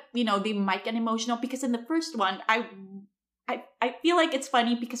knew that, they might get emotional because in the first one, I feel like it's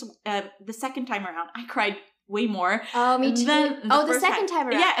funny because the second time around, I cried way more. Oh, me too. The second time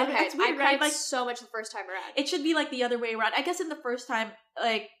around. Yeah, okay. It's weird, I cried like, so much the first time around. It should be like the other way around. I guess in the first time,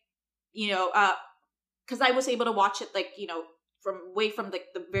 like, because I was able to watch it, like, from like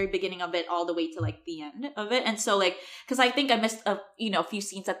the very beginning of it all the way to like the end of it. And so like, because I think I missed a few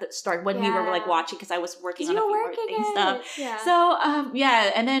scenes at the start when we were like watching, because I was working on a few more things stuff. Yeah. So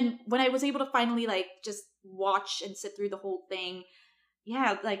and then when I was able to finally like just watch and sit through the whole thing,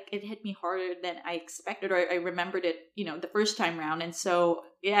 like it hit me harder than I expected, or I remembered it, the first time around. And so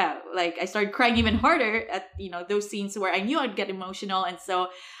like I started crying even harder at those scenes where I knew I'd get emotional. And so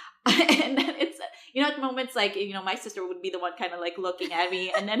and then it's at moments like my sister would be the one kind of like looking at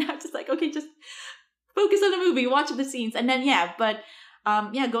me, and then I'm just like, okay, just focus on the movie, watch the scenes. And then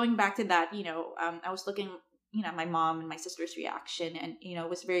going back to that, I was looking my mom and my sister's reaction, and it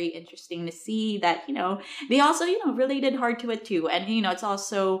was very interesting to see that they also related hard to it too. And it's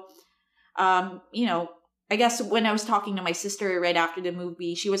also I guess when I was talking to my sister right after the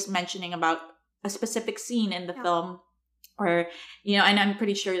movie, she was mentioning about a specific scene in the film. Or, and I'm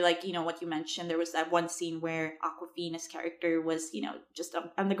pretty sure, like, what you mentioned, there was that one scene where Awkwafina's character was, just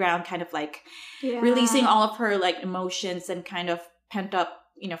on the ground, kind of like releasing all of her like emotions and kind of pent up,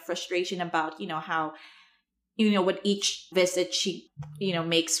 frustration about, how, with each visit she,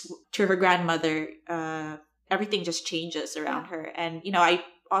 makes to her grandmother, everything just changes around her. And, I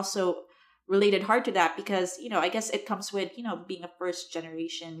also related hard to that because, I guess it comes with, being a first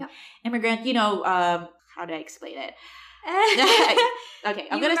generation immigrant, how do I explain it? Okay,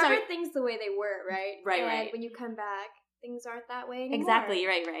 I'm gonna start. Things the way they were, right? Right. When you come back, things aren't that way anymore. Exactly.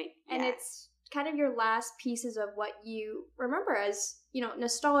 Right. And it's kind of your last pieces of what you remember as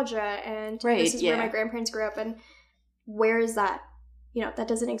nostalgia, and this is where my grandparents grew up, and where is that? That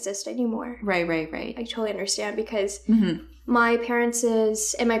doesn't exist anymore. Right. I totally understand because my parents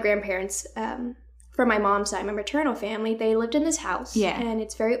and my grandparents, from my mom's side, my maternal family, they lived in this house. Yeah. And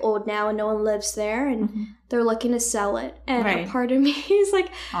it's very old now and no one lives there, and they're looking to sell it. And a part of me is like,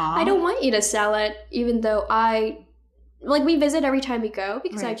 I don't want you to sell it, even though we visit every time we go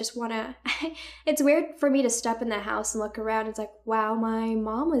because I just want to, it's weird for me to step in the house and look around. It's like, wow, my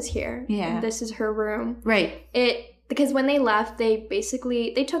mom was here. Yeah. And this is her room. Right. Because when they left, they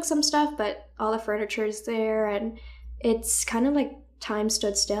took some stuff, but all the furniture is there, and it's kind of like time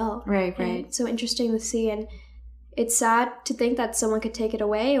stood still. Right. It's so interesting to see, and it's sad to think that someone could take it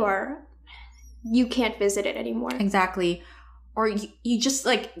away, or you can't visit it anymore. Exactly. Or you just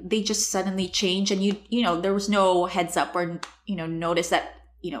like, they just suddenly change, and there was no heads up or notice that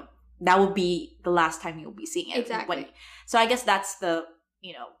that will be the last time you'll be seeing it. Exactly. So I guess that's the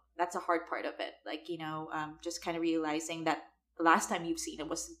that's a hard part of it, like just kind of realizing that the last time you've seen it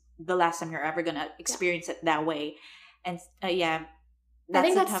was the last time you're ever gonna experience it that way. And I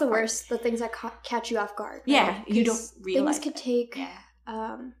think that's the worst, the things that catch you off guard. Right? Yeah, you don't realize things could take,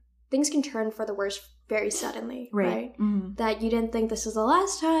 things can turn for the worse very suddenly, right? Mm-hmm. That you didn't think this is the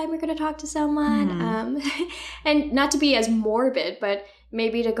last time you're going to talk to someone. And not to be as morbid, but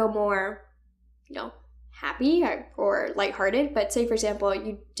maybe to go more, happy or lighthearted. But say, for example,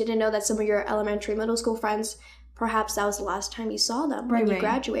 you didn't know that some of your elementary, middle school friends, perhaps that was the last time you saw them when you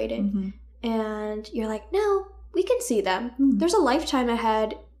graduated. Mm-hmm. And you're like, no, we can see them. There's a lifetime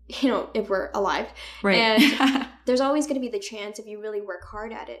ahead, if we're alive. Right. And there's always going to be the chance if you really work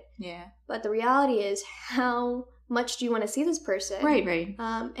hard at it. Yeah. But the reality is, how much do you want to see this person? Right.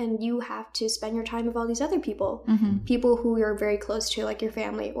 And you have to spend your time with all these other people. Mm-hmm. People who you're very close to, like your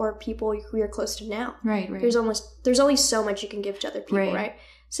family, or people who you're close to now. Right. There's only so much you can give to other people, right?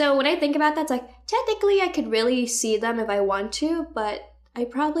 So when I think about that, it's like, technically I could really see them if I want to, but I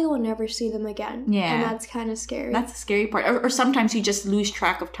probably will never see them again. Yeah. And that's kind of scary. That's the scary part. Or sometimes you just lose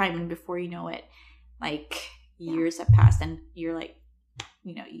track of time, and before you know it, like years have passed, and you're like,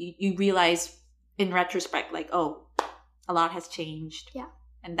 you realize in retrospect, like, oh, a lot has changed. Yeah.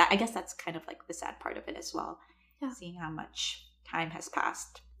 And that, I guess that's kind of like the sad part of it as well. Yeah. Seeing how much time has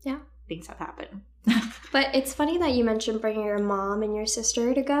passed. Yeah. Things have happened. But it's funny that you mentioned bringing your mom and your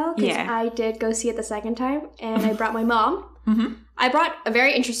sister to go, because I did go see it the second time, and I brought my mom. I brought a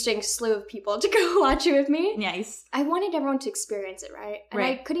very interesting slew of people to go watch it with me. Nice. I wanted everyone to experience it, right? And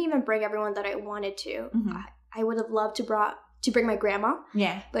I couldn't even bring everyone that I wanted to. I would have loved to bring my grandma.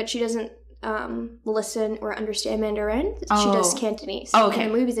 Yeah. But she doesn't listen or understand Mandarin. She does Cantonese. Oh, okay.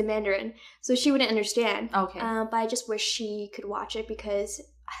 And the movie's in Mandarin. So she wouldn't understand. Okay. But I just wish she could watch it because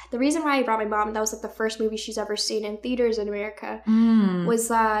the reason why I brought my mom, that was like the first movie she's ever seen in theaters in America, was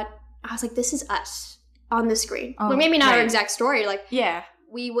that I was like, this is us on the screen. Well, maybe not our exact story. Like,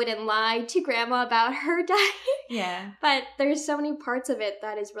 we wouldn't lie to grandma about her dying. Yeah. But there's so many parts of it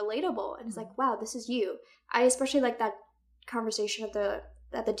that is relatable. And it's like, wow, this is you. I especially like that conversation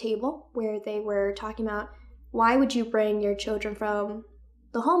at the table where they were talking about why would you bring your children from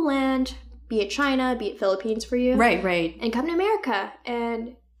the homeland, be it China, be it Philippines for you. Right. And come to America.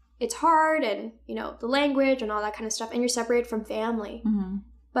 And it's hard and, you know, the language and all that kind of stuff. And you're separated from family.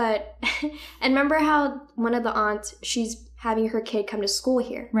 But, and remember how one of the aunts, she's having her kid come to school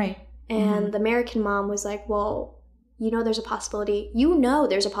here. Right. And the American mom was like, well, there's a possibility.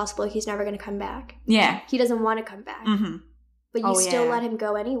 There's a possibility he's never going to come back. Yeah. He doesn't want to come back. But you still let him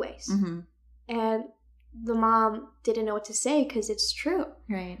go anyways. And the mom didn't know what to say because it's true.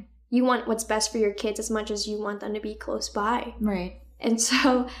 Right. You want what's best for your kids as much as you want them to be close by. Right. And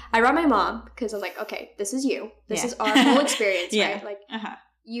so I brought my mom because I was like, okay, this is you. This is our whole experience, right? Like,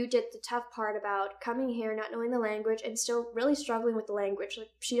 you did the tough part about coming here, not knowing the language, and still really struggling with the language. Like,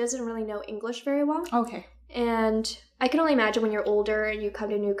 she doesn't really know English very well. Okay. And I can only imagine when you're older and you come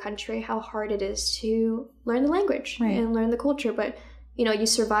to a new country, how hard it is to learn the language and learn the culture. But, you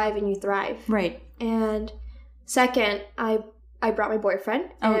survive and you thrive. Right. And second, I brought my boyfriend.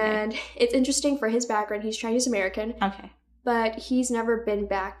 Okay. And it's interesting for his background. He's Chinese American. Okay. But he's never been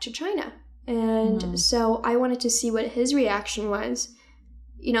back to China. And so I wanted to see what his reaction was.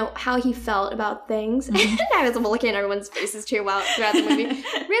 How he felt about things. I was looking at everyone's faces too throughout the movie.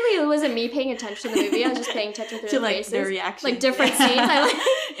 Really, it wasn't me paying attention to the movie. I was just paying attention to their faces. Their reaction. Like different scenes.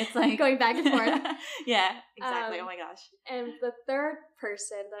 It's like going back and forth. Yeah, exactly. Oh my gosh. And the third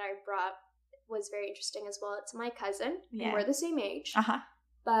person that I brought was very interesting as well. It's my cousin. Yeah. And we're the same age.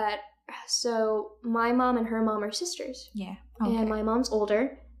 But so my mom and her mom are sisters. Yeah. Okay. And my mom's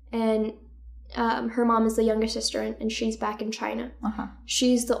older. And her mom is the younger sister, and she's back in China.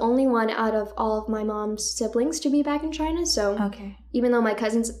 She's the only one out of all of my mom's siblings to be back in China. So even though my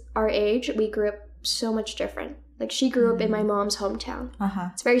cousins our age, we grew up so much different. Like, she grew up in my mom's hometown.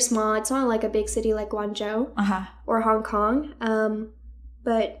 It's very small. It's not like a big city like Guangzhou or Hong Kong.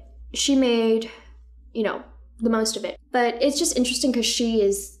 But she made, the most of it. But it's just interesting because she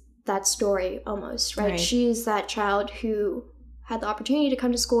is that story almost, right? She's that child who had the opportunity to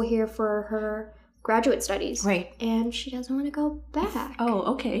come to school here for her graduate studies. Right. And she doesn't want to go back.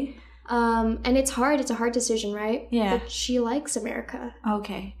 Oh, okay. And it's hard. It's a hard decision, right? Yeah. But she likes America.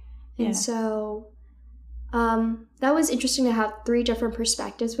 Okay. Yeah. And so that was interesting to have 3 different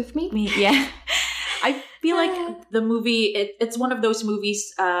perspectives with me. Yeah. I feel like the movie, it's one of those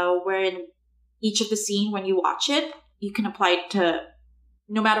movies wherein each of the scene, when you watch it, you can apply it to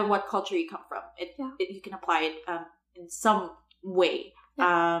no matter what culture you come from. You can apply it in some way.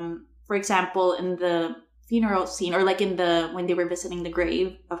 For example, in the funeral scene, or like when they were visiting the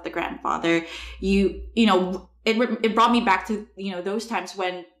grave of the grandfather, it brought me back to those times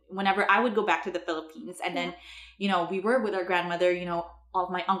whenever I would go back to the Philippines, and then we were with our grandmother. All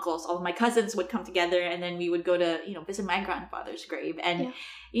of my uncles, all of my cousins would come together, and then we would go to visit my grandfather's grave, and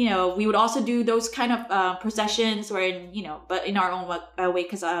we would also do those kind of processions, wherein but in our own way,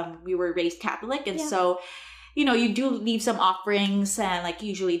 because we were raised Catholic, and so. You do leave some offerings, and like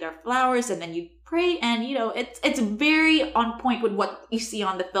usually they're flowers, and then you pray, and it's very on point with what you see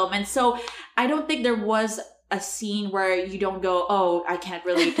on the film. And so I don't think there was a scene where you don't go, oh, I can't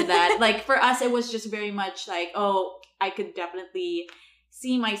relate to that. Like, for us, it was just very much like, oh, I could definitely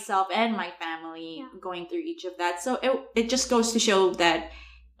see myself and my family going through each of that. So it just goes to show that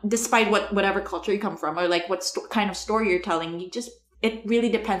despite whatever culture you come from, or like what kind of story you're telling, it really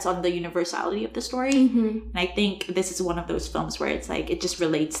depends on the universality of the story. And I think this is one of those films where it's like, it just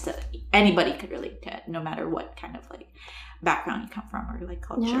relates to, anybody could relate to it, no matter what kind of like background you come from, or like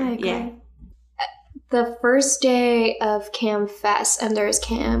culture. Yeah, I agree. The first day of Cam Fest, and there's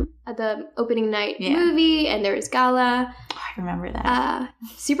Cam at the opening night movie, and there's gala. Oh, I remember that.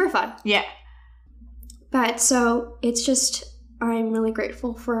 Super fun. Yeah. But so it's just, I'm really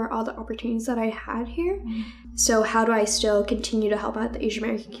grateful for all the opportunities that I had here. So how do I still continue to help out the Asian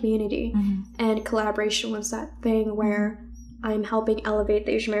American community? And collaboration was that thing where I'm helping elevate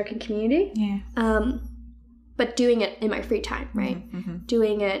the Asian American community. But doing it in my free time, right?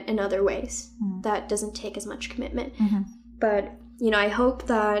 Doing it in other ways that doesn't take as much commitment. But, I hope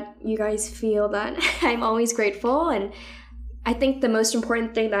that you guys feel that I'm always grateful. And I think the most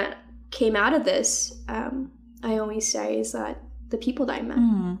important thing that came out of this, I always say, is that the people that I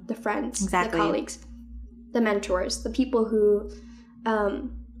met, the friends, the colleagues, the mentors, the people who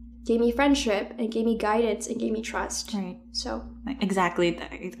gave me friendship and gave me guidance and gave me trust. Right. So exactly.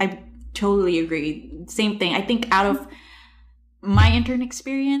 I totally agree. Same thing. I think out of my intern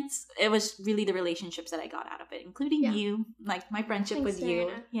experience, it was really the relationships that I got out of it, including you, like my friendship with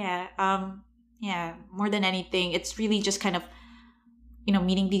you. Diana. Yeah. More than anything, it's really just kind of,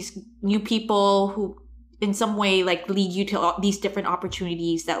 meeting these new people who in some way like lead you to all these different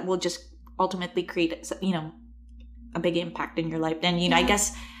opportunities that will just ultimately create, a big impact in your life. And, I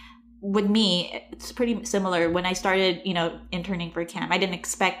guess with me, it's pretty similar. When I started, interning for CAM, I didn't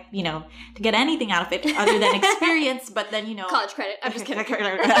expect, to get anything out of it other than experience. But then, college credit. I'm just kidding.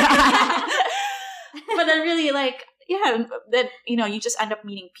 But then really then, you just end up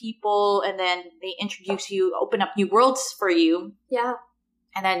meeting people, and then they introduce you, open up new worlds for you. Yeah.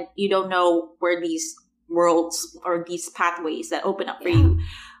 And then you don't know where these worlds or these pathways that open up for you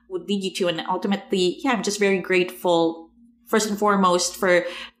would lead you to. And ultimately, I'm just very grateful, first and foremost, for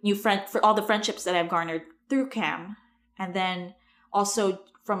for all the friendships that I've garnered through CAM, and then also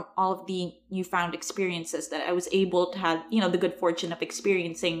from all of the newfound experiences that I was able to have, the good fortune of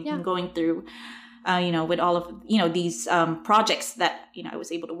experiencing and going through, with all of, these projects that, I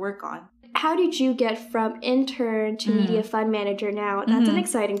was able to work on. How did you get from intern to media fund manager now? That's an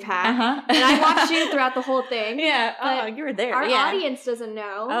exciting path. And I watched you throughout the whole thing. Yeah. Oh, you were there. Our audience doesn't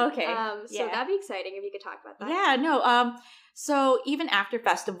know. Okay. So that'd be exciting if you could talk about that. Yeah, no. So even after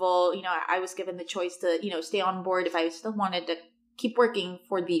festival, I was given the choice to, stay on board if I still wanted to keep working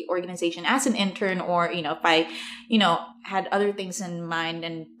for the organization as an intern, or, if I, had other things in mind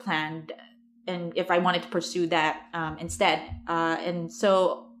and planned, and if I wanted to pursue that instead. And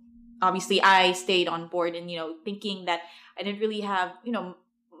so obviously I stayed on board, and, thinking that I didn't really have,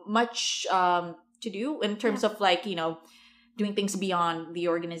 much to do in terms of doing things beyond the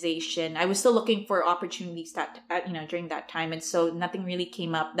organization. I was still looking for opportunities that, during that time. And so nothing really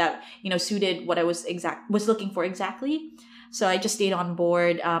came up that, suited what I was looking for exactly. So I just stayed on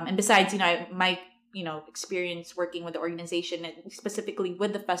board. And besides, my experience working with the organization and specifically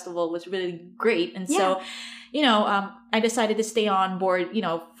with the festival was really great. And so, I decided to stay on board,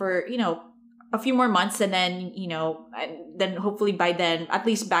 for, a few more months. And then, then hopefully by then, at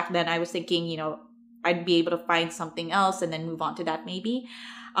least back then, I was thinking, I'd be able to find something else and then move on to that maybe.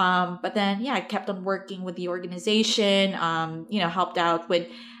 But then, I kept on working with the organization, helped out with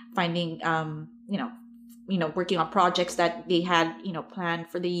finding, working on projects that they had, planned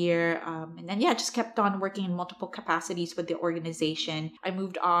for the year. And then, just kept on working in multiple capacities with the organization. I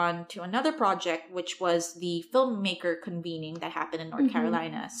moved on to another project, which was the filmmaker convening that happened in North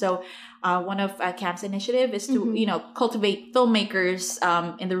Carolina. So one of CAM's initiative is to, cultivate filmmakers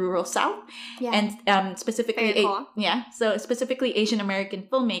in the rural South. Yeah. And specifically, so specifically Asian American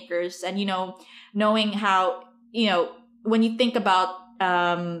filmmakers. And, knowing how, when you think about,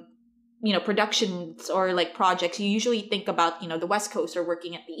 productions or projects, you usually think about, the West Coast or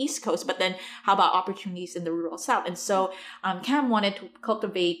working at the East Coast, but then how about opportunities in the rural South? And so CAM wanted to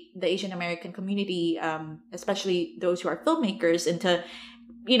cultivate the Asian American community, especially those who are filmmakers, into,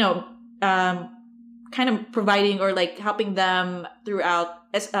 kind of providing or helping them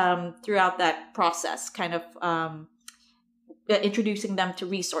throughout that process, kind of introducing them to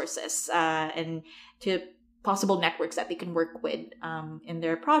resources and to possible networks that they can work with in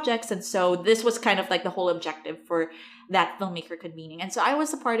their projects. And so this was kind of the whole objective for that filmmaker convening. And so I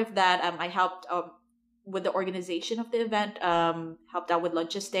was a part of that. I helped with the organization of the event, helped out with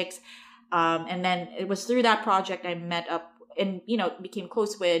logistics. And then it was through that project I met up and, became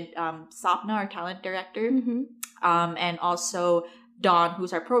close with Sapna, our talent director, and also Dawn,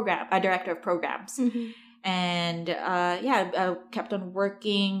 who's our director of programs. And I kept on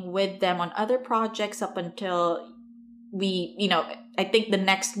working with them on other projects up until we, I think the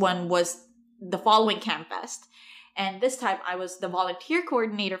next one was the following CAMFest. And this time I was the volunteer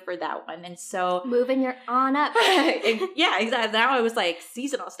coordinator for that one. And so moving your on up. Yeah, exactly. Now I was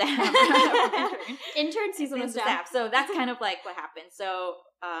seasonal staff. Intern seasonal staff. So that's kind of what happened. So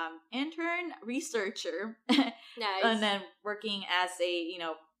intern, researcher. Nice. And then working as a,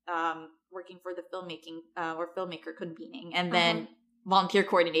 working for the filmmaking or filmmaker convening, and then volunteer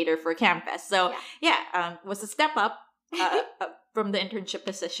coordinator for CAMFest. So was a step up from the internship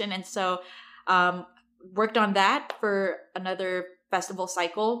position. And so worked on that for another festival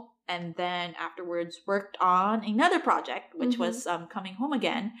cycle, and then afterwards worked on another project, which was Coming Home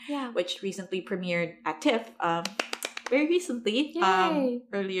Again, which recently premiered at TIFF. very recently, Yay.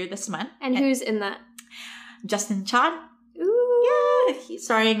 earlier this month. And who's in that? Justin Chan. Ooh. Yeah, he's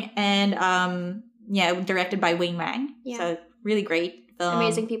starring, and directed by Wing Wang. Yeah. So really great film.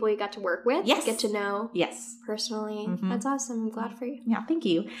 Amazing people you got to work with. Yes. Get to know. Yes. Personally. Mhm. That's awesome. I'm glad for you. Yeah, thank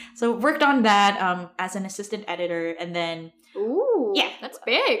you. So worked on that as an assistant editor, and then Ooh. Yeah. That's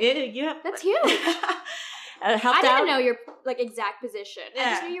big. yeah, That's huge. helped I didn't out. know your exact position. I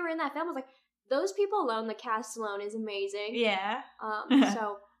just Yeah. knew you were in that film. I was like, those people alone, the cast alone is amazing. Yeah.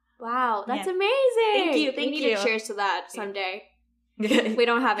 So wow, that's Yeah. amazing. Thank you, We thank need you. to cheers to that someday. we We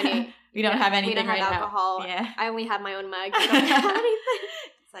don't have any. don't have anything We don't have right alcohol. now. Yeah. I only have my own mug. We don't have anything.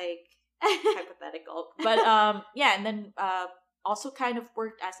 It's like hypothetical. But and then also kind of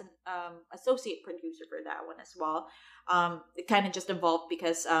worked as an associate producer for that one as well. It kind of just evolved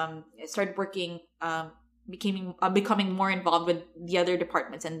because I started working, becoming more involved with the other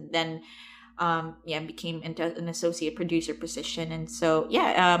departments, and then became into an associate producer position. And so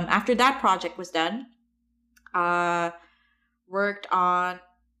after that project was done, worked on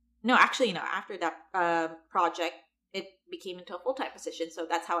after that project, it became into a full-time position. So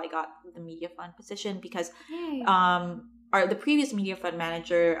that's how I got the media fund position, because Yay. the previous media fund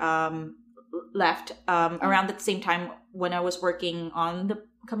manager left around the same time when I was working on the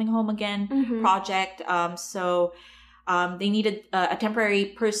Coming Home Again Mhm. project. So they needed a temporary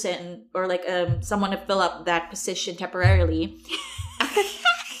person, or like someone to fill up that position temporarily.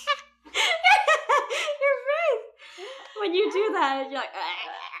 Your face when you do that, you're like,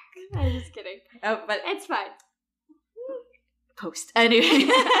 I'm just kidding. But It's fine. post anyway.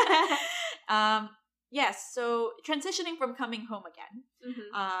 Yes. So transitioning from Coming Home Again,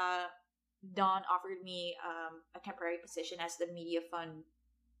 Mhm. Dawn offered me a temporary position as the media fund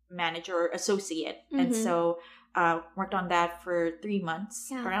manager or associate, and Mhm. so worked on that for 3 months,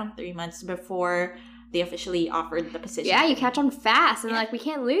 Yeah. around 3 months before they officially offered the position. Yeah, you catch on fast, and Yeah. like we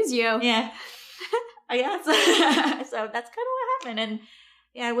can't lose you. Yeah. I guess. So that's kind of what happened, and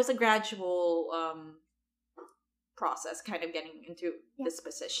it was a gradual process, kind of getting into this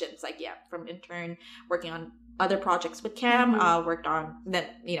position. It's like from intern, working on other projects with Cam, worked on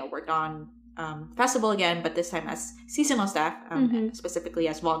festival again, but this time as seasonal staff, specifically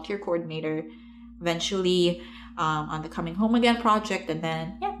as volunteer coordinator. Eventually, on the Coming Home Again project, and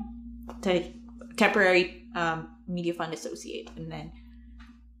then to temporary media fund associate, and then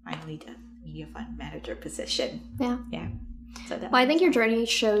finally the media fund manager position. Yeah. So that Well, I think your journey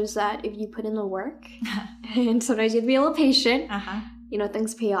shows that if you put in the work, and sometimes you have to be a little patient,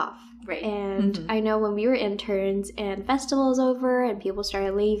 things pay off. Right. And I know when we were interns and festival was over and people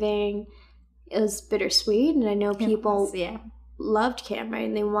started leaving, it was bittersweet. And I know people loved Cameron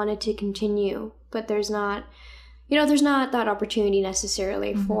and they wanted to continue, but there's not that opportunity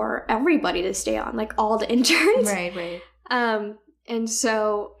necessarily for everybody to stay on, like all the interns. Right. And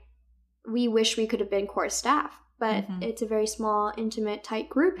so we wish we could have been core staff, but it's a very small, intimate, tight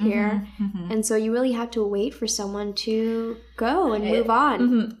group here. And so you really have to wait for someone to go and move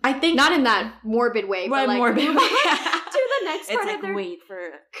on. I think Not in that morbid way, but like morbid move way. on to the next it's part like of their wait for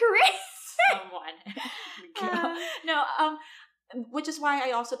career. someone. Which is why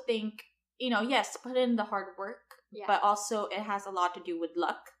I also think, yes, put in the hard work, but also it has a lot to do with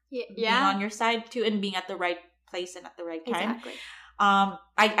luck. Being on your side too, and being at the right place and at the right time. Exactly.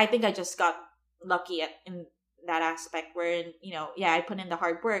 I think I just got lucky in that aspect, wherein I put in the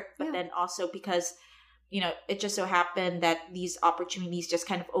hard work, but then also because it just so happened that these opportunities just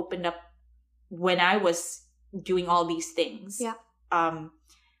kind of opened up when I was doing all these things.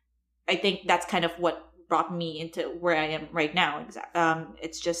 I think that's kind of what brought me into where I am right now.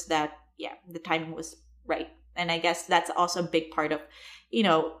 It's just that the timing was right, and I guess that's also a big part of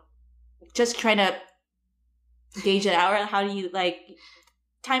just trying to gauge it out. Or how do you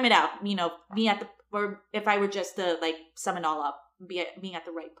time it out? Being at the, or if I were just to sum it all up, being at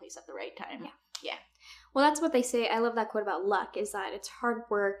the right place at the right time. Yeah. Well, that's what they say. I love that quote about luck, is that it's hard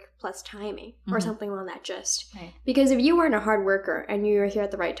work plus timing, or something along that gist. Right. Because if you weren't a hard worker and you were here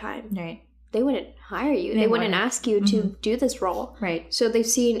at the right time, Right. they wouldn't hire you. They wouldn't ask you to do this role. Right. So they've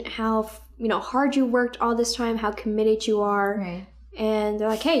seen how hard you worked all this time, how committed you are. Right. And they're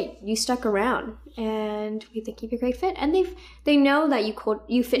like, hey, you stuck around, and we think you'd be a great fit. And they know that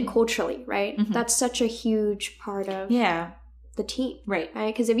you fit culturally, right? That's such a huge part of the team, Right.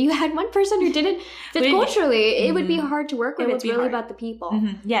 Because if you had one person who didn't fit culturally, it would be hard to work with. It's really about the people.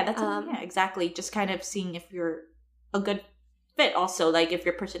 Yeah, that's exactly. Just kind of seeing if you're a good fit. Also, if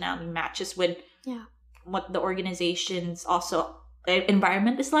your personality matches with what the organization's also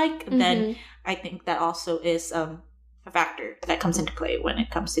environment is like, then I think that also is a factor that comes into play when it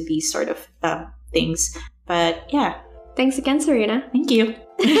comes to these sort of things. But Thanks again, Serena. Thank you.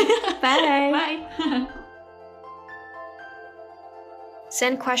 Bye. Bye.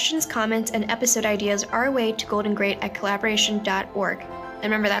 Send questions, comments, and episode ideas our way to goldengreat@collaboration.org. And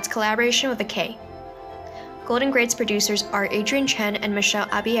remember, that's collaboration with a K. Golden Great's producers are Adrian Chen and Michelle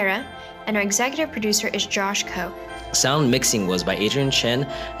Abiera, and our executive producer is Josh Koh. Sound mixing was by Adrian Chen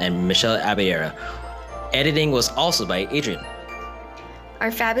and Michelle Abiera. Editing was also by Adrian.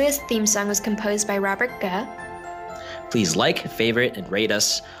 Our fabulous theme song was composed by Robert Ge. Please like, favorite, and rate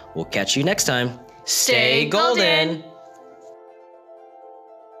us. We'll catch you next time. Stay golden!